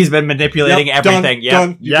enemy? He's been manipulating everything.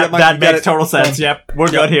 Done. That makes total sense. Yep. We're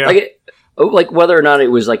good here. Like whether or not it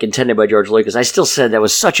was like intended by George Lucas, I still said that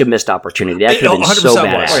was such a missed opportunity. That could have been so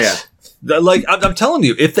badass. Oh, yeah. Like, I'm telling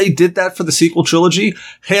you, if they did that for the sequel trilogy,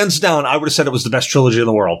 hands down, I would have said it was the best trilogy in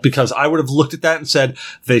the world, because I would have looked at that and said,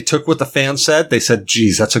 they took what the fans said, they said,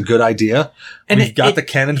 geez, that's a good idea. And we've got the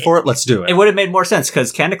canon for it, let's do it. It would have made more sense,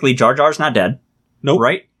 because canonically, Jar Jar's not dead. Nope.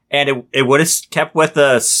 Right? And it would have kept with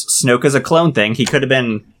the Snoke as a clone thing. He could have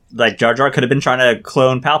been, like, Jar Jar could have been trying to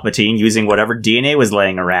clone Palpatine using whatever DNA was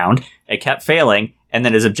laying around. It kept failing, and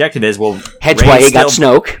then his objective is, well, hence why he got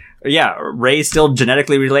Snoke. Yeah, Rey's still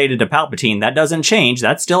genetically related to Palpatine. That doesn't change.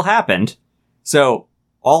 That still happened. So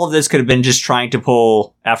all of this could have been just trying to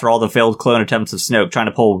pull, after all the failed clone attempts of Snoke, trying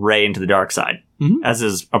to pull Rey into the dark side as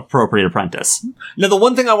his appropriate apprentice. Now, the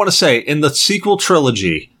one thing I want to say, in the sequel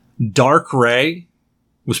trilogy, Dark Rey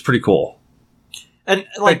was pretty cool. And,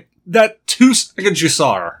 like that 2-second you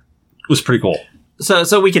saw her was pretty cool.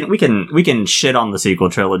 So we can shit on the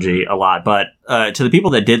sequel trilogy a lot, but to the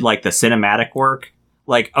people that did, like, the cinematic work,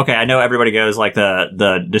 like, okay, I know everybody goes, like,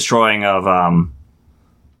 the destroying of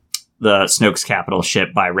the Snoke's capital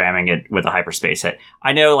ship by ramming it with a hyperspace hit.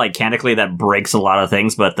 I know, like, canonically that breaks a lot of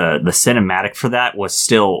things, but the cinematic for that was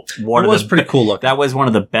still pretty cool looking. That was one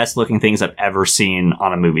of the best looking things I've ever seen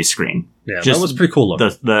on a movie screen. Yeah, that was pretty cool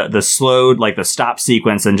looking. The slowed, like, the stop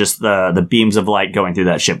sequence and just the beams of light going through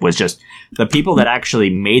that ship was just, the people that actually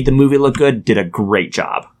made the movie look good did a great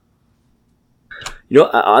job. You know,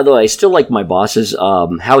 although I still like my boss's,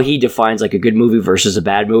 how he defines, like, a good movie versus a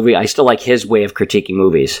bad movie, I still like his way of critiquing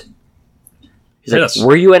movies. He's like,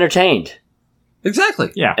 were you entertained?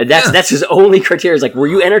 Exactly. Yeah. And that's his only criteria. Is like, were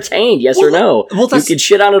you entertained? Yes or no? Well, you can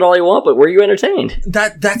shit on it all you want, but were you entertained?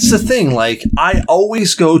 That's the thing. Like, I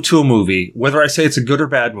always go to a movie, whether I say it's a good or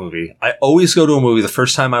bad movie, I always go to a movie the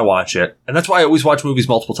first time I watch it. And that's why I always watch movies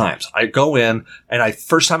multiple times. I go in, and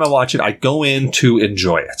first time I watch it, I go in to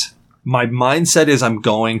enjoy it. My mindset is I'm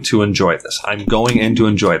going to enjoy this. I'm going in to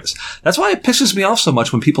enjoy this. That's why it pisses me off so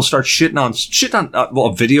much when people start shitting on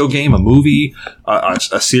a video game, a movie,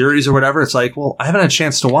 a series or whatever. It's like, well, I haven't had a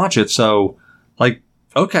chance to watch it. So, like,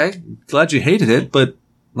 okay, glad you hated it, but,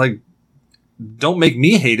 like, don't make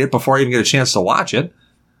me hate it before I even get a chance to watch it.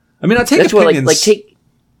 I mean, I take opinions. Take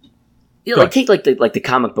the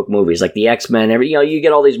comic book movies, like the X-Men. You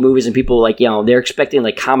get all these movies and people, like, they're expecting,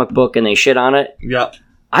 like, comic book and they shit on it. Yeah.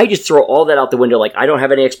 I just throw all that out the window. Like, I don't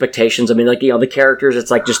have any expectations. I mean, like, the characters, it's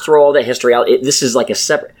like, just throw all that history out. This is like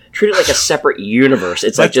treat it like a separate universe.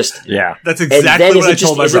 It's like just... Yeah. That's exactly what I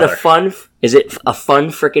told my brother. Is it a fun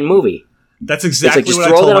freaking movie? That's exactly what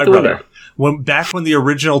I told my brother. Back when the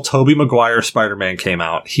original Tobey Maguire Spider-Man came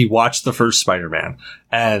out, he watched the first Spider-Man,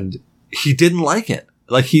 and he didn't like it.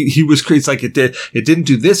 Like, he was crazy. It's like, it didn't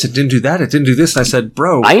do this, it didn't do that, it didn't do this. And I said,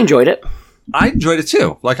 bro... I enjoyed it. I enjoyed it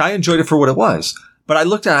too. Like, I enjoyed it for what it was. But I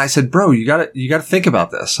looked at it and I said, bro, you gotta think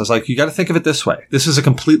about this. I was like, you gotta think of it this way. This is a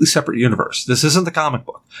completely separate universe. This isn't the comic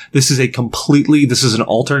book. This is an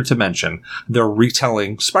alternate dimension. They're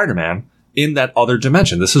retelling Spider-Man in that other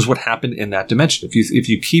dimension. This is what happened in that dimension. If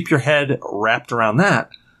you keep your head wrapped around that,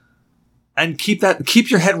 and keep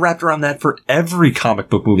your head wrapped around that for every comic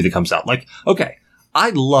book movie that comes out. Like, okay,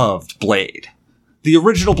 I loved Blade. The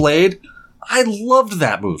original Blade, I loved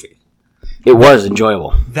that movie. It was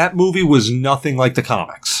enjoyable. That movie was nothing like the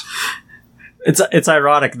comics. It's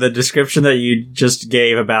ironic, the description that you just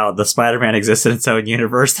gave about the Spider-Man existed in its own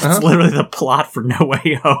universe, that's literally the plot for No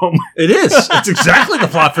Way Home. It is. It's exactly the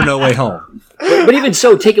plot for No Way Home. But even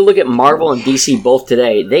so, take a look at Marvel and DC both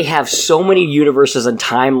today. They have so many universes and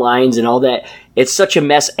timelines and all that. It's such a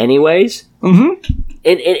mess anyways. Mm-hmm.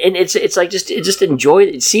 And it's like, just enjoy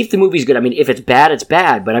it. See if the movie's good. I mean, if it's bad, it's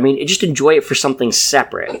bad. But I mean, just enjoy it for something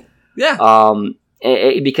separate. Yeah.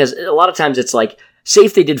 Because a lot of times it's like, say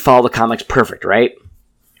if they did follow the comics perfect, right?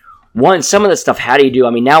 One, some of the stuff, how do you do? I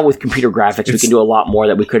mean, now with computer graphics, we can do a lot more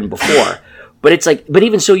that we couldn't before. But it's like, but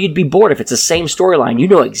even so, you'd be bored if it's the same storyline. You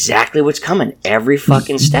know exactly what's coming every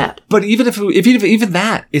fucking step. But even even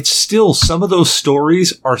that, it's still, some of those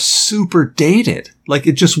stories are super dated. Like,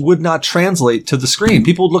 it just would not translate to the screen.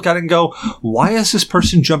 People would look at it and go, why is this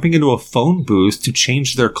person jumping into a phone booth to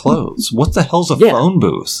change their clothes? What the hell's a phone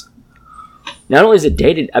booth? Not only is it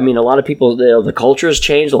dated, I mean, a lot of people, the culture has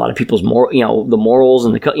changed. A lot of people's the morals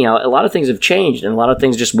and a lot of things have changed, and a lot of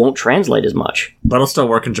things just won't translate as much. But it'll still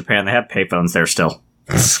work in Japan. They have payphones there still.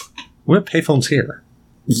 We have payphones here.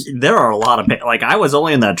 There are a lot of like, I was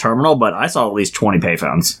only in that terminal, but I saw at least 20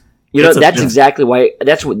 payphones. You know, that's exactly why.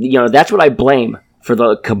 That's what I blame for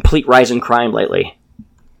the complete rise in crime lately.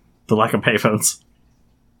 The lack of payphones.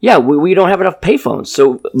 Yeah, we don't have enough payphones,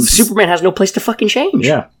 so Superman has no place to fucking change.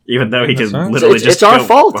 Yeah, even though he can literally just it's our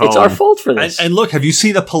fault. home. It's our fault for this. And look, have you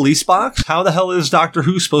seen a police box? How the hell is Doctor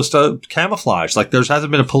Who supposed to camouflage? Like, there hasn't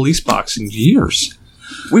been a police box in years.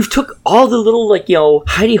 We've took all the little,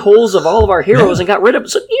 hidey holes of all of our heroes and got rid of them.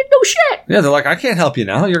 So, no shit. Yeah, they're like, I can't help you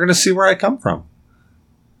now. You're going to see where I come from.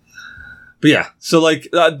 But yeah, so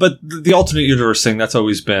but the alternate universe thing, that's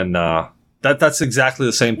always been, that's exactly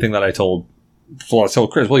the same thing that I told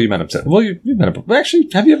Chris. Well, you met him. Well, you met him. Actually,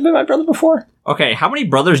 have you ever met my brother before? Okay, how many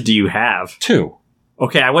brothers do you have? 2.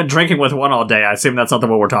 Okay, I went drinking with one all day. I assume that's not the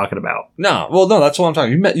one we're talking about. No, that's what I'm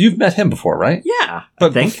talking. You've met him before, right? Yeah,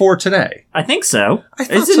 but before today. I think so.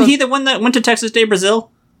 Isn't he the one that went to Texas Day,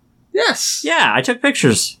 Brazil? Yes. Yeah, I took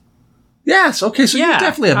pictures. Yes. Okay, so you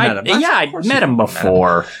definitely have met him. I met him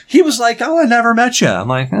before. He was like, "Oh, I never met you." I'm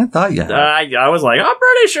like, "I thought you had." I was like, "I'm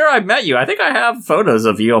pretty sure I met you. I think I have photos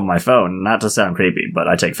of you on my phone." Not to sound creepy, but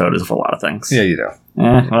I take photos of a lot of things. Yeah, you do.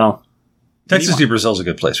 Well, Texas to Brazil's a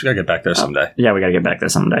good place. We gotta get back there someday. Yeah, we gotta get back there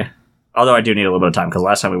someday. Although I do need a little bit of time because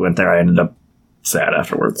last time we went there, I ended up sad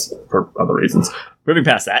afterwards for other reasons. Moving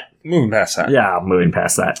past that. Yeah, moving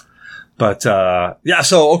past that. But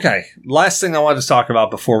so okay. Last thing I wanted to talk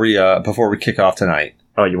about before we kick off tonight.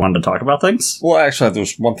 Oh, you wanted to talk about things? Well, actually,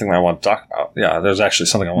 there's one thing that I want to talk about. Yeah, there's actually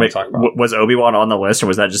something I want to talk about. Was Obi Wan on the list, or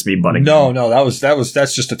was that just me butting? No,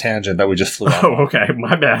 that's just a tangent that we just flew out. Oh, okay,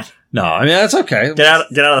 my bad. No, I mean that's okay. Get out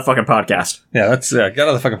of the fucking podcast. Yeah, get out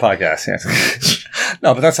of the fucking podcast. Yeah.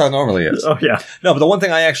 No, but that's how it normally is. Oh yeah. No, but the one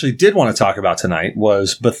thing I actually did want to talk about tonight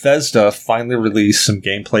was Bethesda finally released some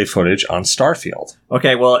gameplay footage on Starfield.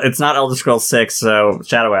 Okay, well, it's not Elder Scrolls 6, so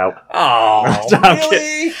shadow out. Oh,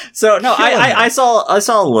 really? So no, I saw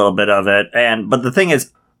a little bit of it, but the thing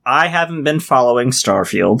is, I haven't been following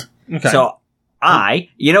Starfield, okay. So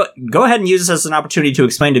go ahead and use this as an opportunity to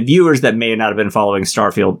explain to viewers that may not have been following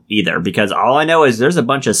Starfield either, because all I know is there's a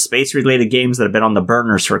bunch of space-related games that have been on the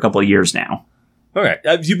burners for a couple of years now. Okay,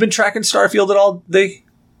 have you been tracking Starfield at all?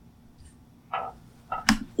 A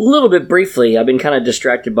little bit briefly. I've been kind of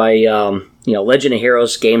distracted by, Legend of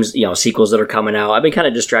Heroes games, sequels that are coming out. I've been kind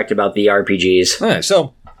of distracted about the RPGs. All right,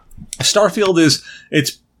 so Starfield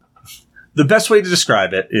it's the best way to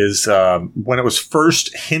describe it is when it was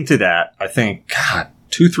first hinted at, I think,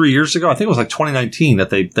 2-3 years ago. I think it was like 2019 that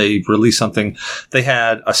they released something. They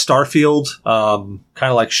had a Starfield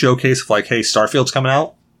kind of like showcase of like, hey, Starfield's coming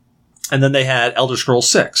out. And then they had Elder Scrolls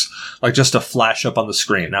 6, like just a flash up on the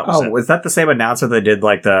screen. That was it. Was that the same announcer that did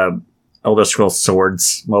like the Elder Scrolls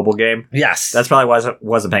Swords mobile game? Yes. That's probably why I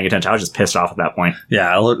wasn't paying attention. I was just pissed off at that point.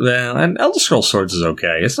 Yeah, and Elder Scrolls Swords is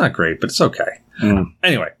okay. It's not great, but it's okay.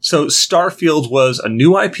 Anyway, so Starfield was a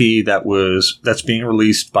new IP that's being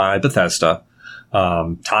released by Bethesda.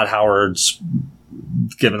 Todd Howard's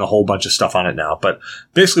given a whole bunch of stuff on it now. But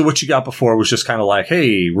basically what you got before was just kind of like,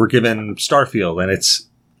 hey, we're giving Starfield, and it's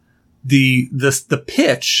the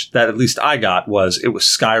pitch that at least I got was it was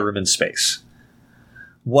Skyrim in space.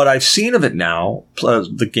 What I've seen of it now,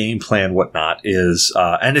 the gameplay and whatnot, is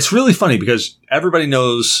and it's really funny because everybody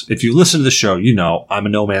knows, if you listen to the show, I'm a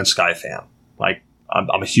No Man's Sky fan. Like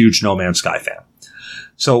I'm a huge No Man's Sky fan.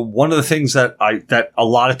 So one of the things that a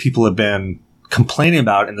lot of people have been complaining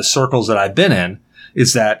about in the circles that I've been in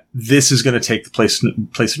is that this is going to take the place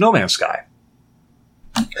of No Man's Sky.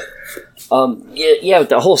 With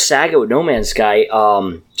the whole saga with No Man's Sky,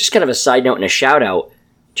 just kind of a side note and a shout out.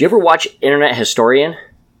 Do you ever watch Internet Historian?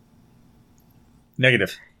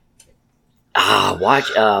 Negative. Watch.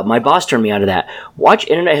 My boss turned me onto that. Watch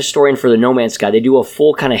Internet Historian for the No Man's Sky. They do a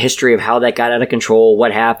full kind of history of how that got out of control,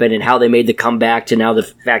 what happened, and how they made the comeback to now the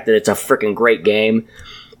fact that it's a freaking great game,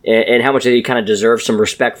 and how much they kind of deserve some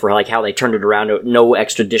respect for like how they turned it around at no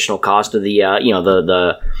extra additional cost to the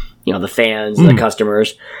the fans, the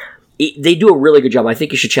customers. They do a really good job. I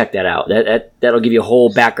think you should check that out. That'll give you a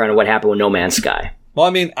whole background of what happened with No Man's Sky. Well, I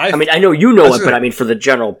mean, I know you know it, but I mean, for the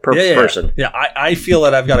general person. Yeah, I feel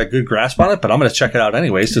that I've got a good grasp on it, but I'm going to check it out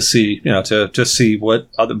anyways to see, to see what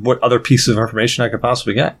other pieces of information I could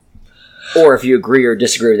possibly get. Or if you agree or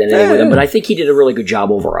disagree with anything with him, but I think he did a really good job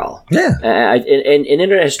overall. Yeah. And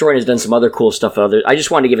Internet Historian has done some other cool stuff. I just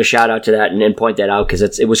wanted to give a shout out to that and point that out because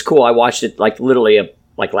it was cool. I watched it like literally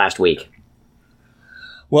last week.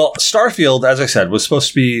 Well, Starfield, as I said, was supposed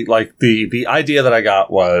to be like the idea that I got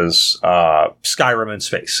was Skyrim in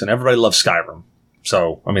space, and everybody loves Skyrim.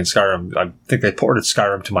 So, I mean, Skyrim, I think they ported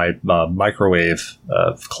Skyrim to my microwave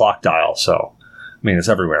clock dial, so, I mean, it's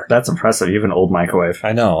everywhere. That's impressive. You have an old microwave.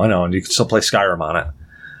 I know, and you can still play Skyrim on it.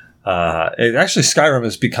 Skyrim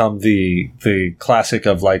has become the classic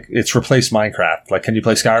of like it's replaced Minecraft. Like, can you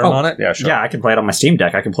play Skyrim on it? Yeah, sure. Yeah, I can play it on my Steam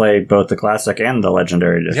Deck. I can play both the classic and the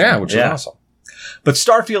legendary edition. Yeah, which is awesome. But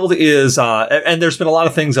Starfield is, and there's been a lot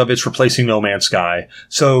of things of it's replacing No Man's Sky.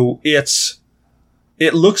 So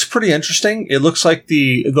it looks pretty interesting. It looks like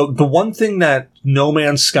the one thing that No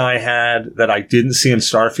Man's Sky had that I didn't see in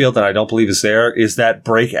Starfield that I don't believe is there is that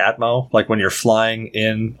break atmo, like when you're flying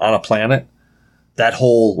in on a planet. That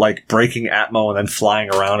whole, like, breaking atmo and then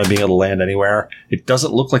flying around and being able to land anywhere. It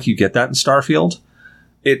doesn't look like you get that in Starfield.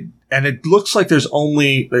 And it looks like there's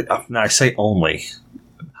only... I say only.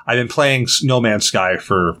 I've been playing No Man's Sky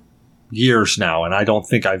for years now, and I don't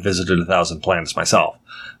think I've visited 1,000 planets myself.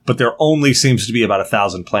 But there only seems to be about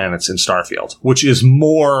 1,000 planets in Starfield, which is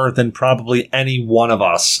more than probably any one of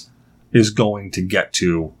us is going to get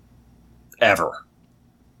to ever.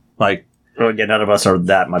 Like... Well, yeah, none of us are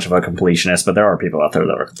that much of a completionist, but there are people out there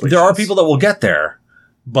that are completionists. There are people that will get there,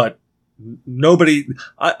 but nobody...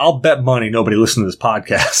 I'll bet money nobody listening to this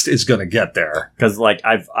podcast is going to get there. Because, like,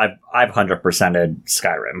 I've 100%ed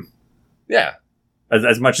Skyrim. Yeah.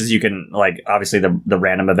 As much as you can, like, obviously the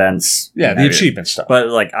random events. Yeah, the achievement stuff. But,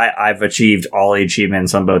 like, I've achieved all the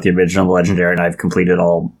achievements on both the original and the legendary, and I've completed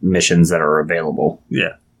all missions that are available.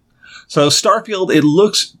 Yeah. So, Starfield, it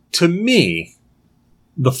looks, to me...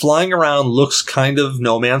 The flying around looks kind of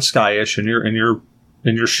No Man's Sky-ish in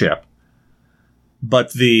your ship,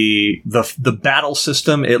 but the battle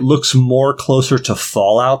system, it looks more closer to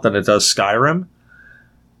Fallout than it does Skyrim,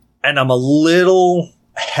 and I'm a little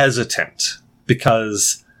hesitant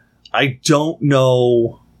because I don't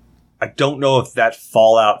know if that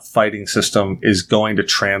Fallout fighting system is going to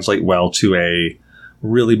translate well to a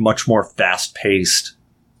really much more fast-paced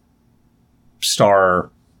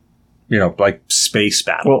like space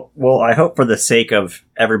battle. Well, I hope for the sake of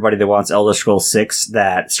everybody that wants Elder Scrolls 6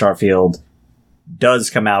 that Starfield does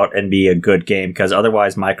come out and be a good game, because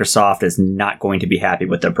otherwise Microsoft is not going to be happy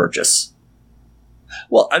with their purchase.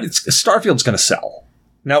 Well, Starfield's going to sell.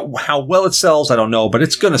 Now, how well it sells, I don't know, but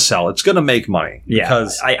it's going to sell. It's going to make money. Yeah,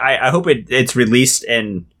 because I hope it's released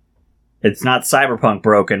in... It's not Cyberpunk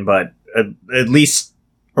broken, but at least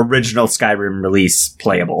original Skyrim release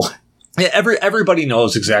playable. Yeah, everybody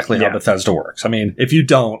knows exactly how Bethesda works. I mean, if you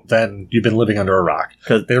don't, then you've been living under a rock.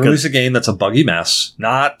 They release a game that's a buggy mess.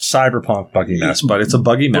 Not Cyberpunk buggy mess, but it's a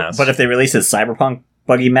buggy mess. But if they release a Cyberpunk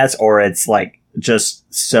buggy mess, or it's like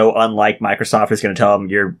just so unlike Microsoft is going to tell them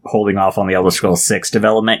you're holding off on the Elder Scrolls 6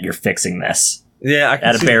 development, you're fixing this. Yeah, I can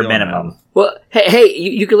at a bare minimum. Well, hey,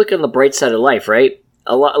 you can look on the bright side of life, right?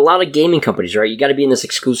 A lot of gaming companies, right? You got to be in this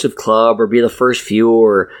exclusive club or be the first few,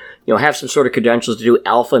 or have some sort of credentials to do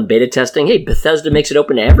alpha and beta testing. Hey, Bethesda makes it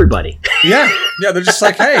open to everybody. Yeah, they're just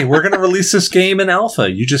like, hey, we're going to release this game in alpha.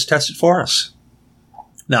 You just test it for us.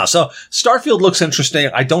 Now, so Starfield looks interesting.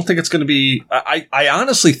 I don't think it's going to be... I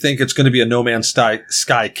honestly think it's going to be a No Man's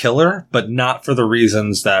Sky killer, but not for the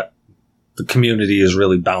reasons that the community is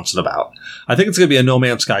really bouncing about. I think it's going to be a No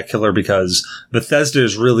Man's Sky killer because Bethesda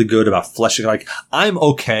is really good about fleshing. Like, I'm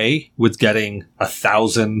okay with getting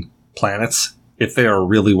 1,000 planets if they are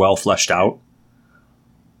really well fleshed out.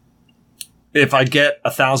 If I get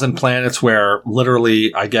 1,000 planets where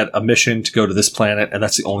literally I get a mission to go to this planet and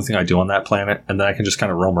that's the only thing I do on that planet, and then I can just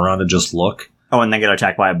kind of roam around and just look. Oh, and then get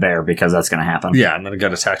attacked by a bear, because that's going to happen. Yeah, and then I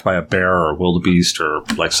get attacked by a bear or a wildebeest or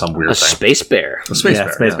like some weird thing. Space bear. A space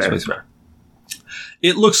bear.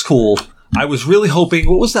 It looks cool. I was really hoping...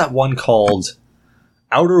 What was that one called?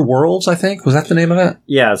 Outer Worlds, I think? Was that the name of it?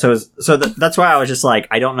 Yeah, that's why I was just like,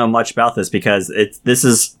 I don't know much about this, because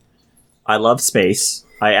I love space.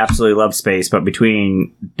 I absolutely love space, but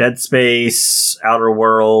between Dead Space, Outer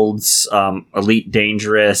Worlds, Elite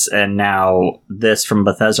Dangerous, and now this from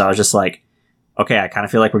Bethesda, I was just like, okay, I kind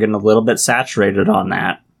of feel like we're getting a little bit saturated on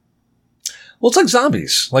that. Well, it's like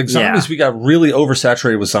zombies. We got really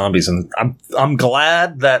oversaturated with zombies, and I'm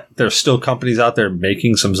glad that there's still companies out there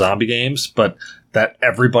making some zombie games, but that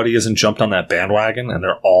everybody isn't jumped on that bandwagon, and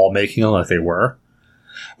they're all making them like they were.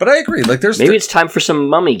 But I agree. Like, maybe it's time for some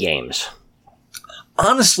mummy games.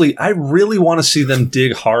 Honestly, I really want to see them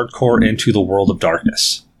dig hardcore into the world of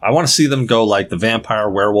darkness. I want to see them go like the vampire,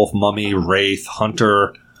 werewolf, mummy, wraith,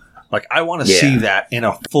 hunter. Like, I want to see that in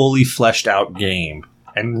a fully fleshed out game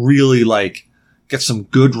and really like get some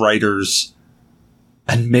good writers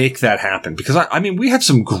and make that happen. Because I mean, we had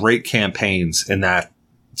some great campaigns in that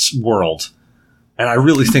world, and I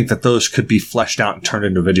really think that those could be fleshed out and turned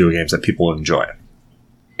into video games that people enjoy.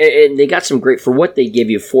 And they got some great, for what they give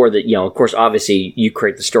you for the, of course, obviously you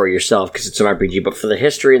create the story yourself because it's an RPG, but for the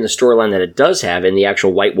history and the storyline that it does have in the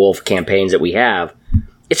actual White Wolf campaigns that we have,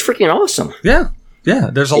 it's freaking awesome. Yeah. Yeah,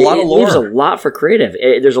 there's a lot of lore. There's a lot for creative.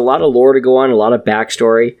 There's a lot of lore to go on, a lot of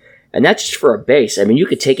backstory, and that's just for a base. I mean, you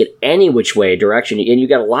could take it any which way direction, and you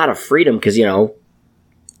got a lot of freedom because, you know,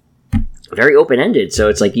 very open-ended. So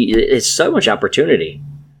it's like it's so much opportunity.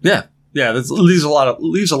 Yeah, leaves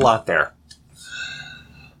a lot there.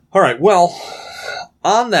 All right, well,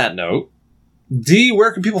 on that note, D,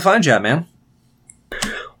 where can people find you at, man?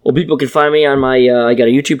 Well, people can find me on my, I got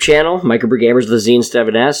a YouTube channel, Microbrew Gamerz with a Z instead of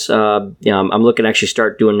an S. You know, I'm looking to actually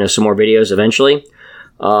start doing some more videos eventually.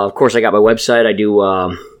 Of course, I got my website. I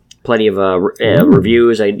do plenty of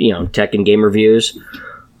reviews, tech and game reviews.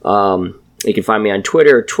 You can find me on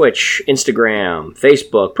Twitter, Twitch, Instagram,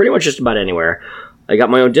 Facebook, pretty much just about anywhere. I got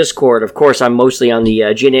my own Discord. Of course, I'm mostly on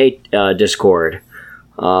the G.N.A Discord.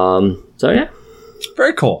 So, yeah.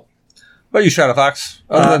 Very cool. What about you, Shadowfox?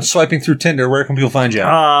 Other than swiping through Tinder, where can people find you?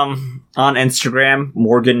 On Instagram,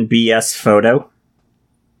 Morgan BS Photo.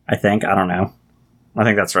 I think. I don't know. I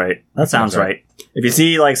think that's right. That sounds right. If you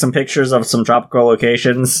see like some pictures of some tropical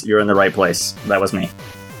locations, you're in the right place. That was me.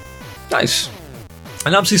 Nice.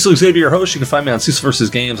 And I'm Cecil Xavier, your host. You can find me on Cecil vs.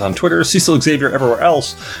 Games on Twitter, Cecil Xavier everywhere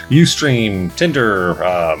else, Ustream, Tinder,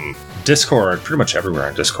 Discord, pretty much everywhere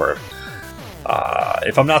on Discord.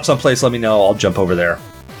 If I'm not someplace, let me know. I'll jump over there.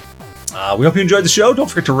 We hope you enjoyed the show. Don't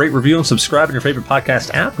forget to rate, review, and subscribe in your favorite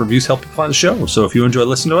podcast app. Reviews help people find the show. So if you enjoy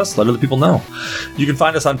listening to us, let other people know. You can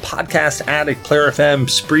find us on Podcast Addict, Player FM,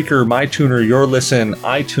 Spreaker, MyTuner, Your Listen,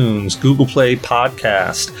 iTunes, Google Play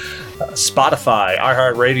Podcast, Spotify,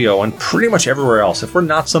 iHeartRadio, and pretty much everywhere else. If we're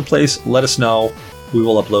not someplace, let us know. We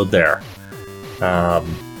will upload there.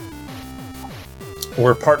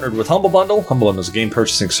 We're partnered with Humble Bundle. Humble Bundle is a game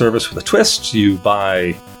purchasing service with a twist. You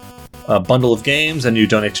buy a bundle of games and you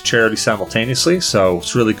donate to charity simultaneously, so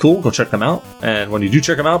it's really cool. Go check them out. And when you do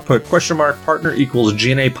check them out, put _partner equals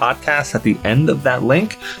G.N.A podcast at the end of that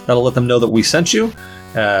link. That'll let them know that we sent you.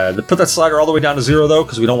 Put that slider all the way down to 0 though,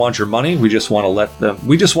 because we don't want your money. We just want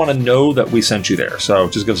to know that we sent you there. So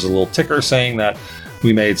it just gives us a little ticker saying that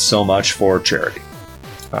we made so much for charity.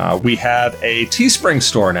 We have a Teespring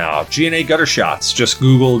store now, G.N.A Gutter Shots. Just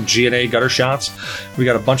Google G.N.A Gutter Shots. We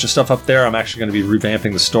got a bunch of stuff up there. I'm actually going to be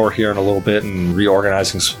revamping the store here in a little bit and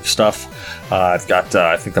reorganizing some stuff. I've got,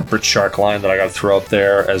 I think, the Brit Shark line that I got to throw up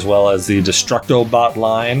there, as well as the Destructobot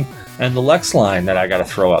line and the Lex line that I got to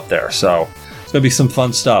throw up there. So it's going to be some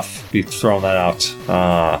fun stuff. Be throwing that out.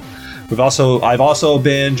 I've also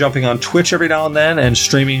been jumping on Twitch every now and then and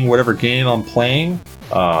streaming whatever game I'm playing.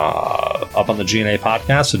 Up on the G.N.A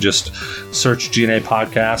podcast, so just search G.N.A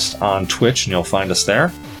podcast on Twitch and you'll find us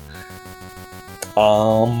there.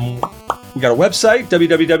 We got a website,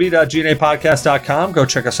 www.gnapodcast.com. Go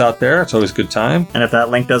check us out there. It's always a good time. And if that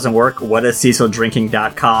link doesn't work,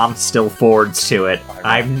 whatiscecildrinking.com still forwards to it.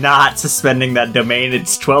 I'm not suspending that domain.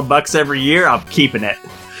 It's $12 every year. I'm keeping it.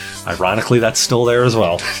 Ironically, that's still there as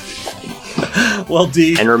well. Well,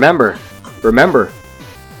 D. And remember,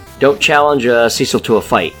 don't challenge Cecil to a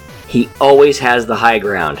fight. He always has the high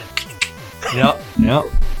ground. Yep.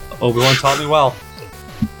 Obi Wan taught me well.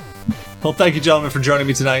 Well, thank you, gentlemen, for joining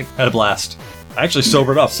me tonight. Had a blast. I actually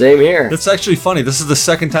sobered up. Same here. It's actually funny. This is the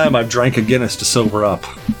second time I've drank a Guinness to sober up.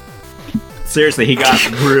 Seriously, he got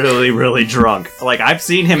really, really drunk. Like, I've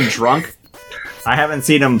seen him drunk. I haven't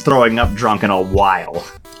seen him throwing up drunk in a while.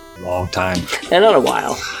 Long time. And not a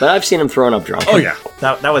while, but I've seen him throwing up drunk. Oh, yeah.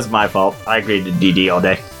 That was my fault. I agreed to DD all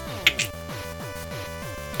day.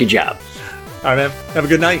 Good job. All right, man. Have a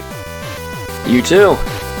good night. You too.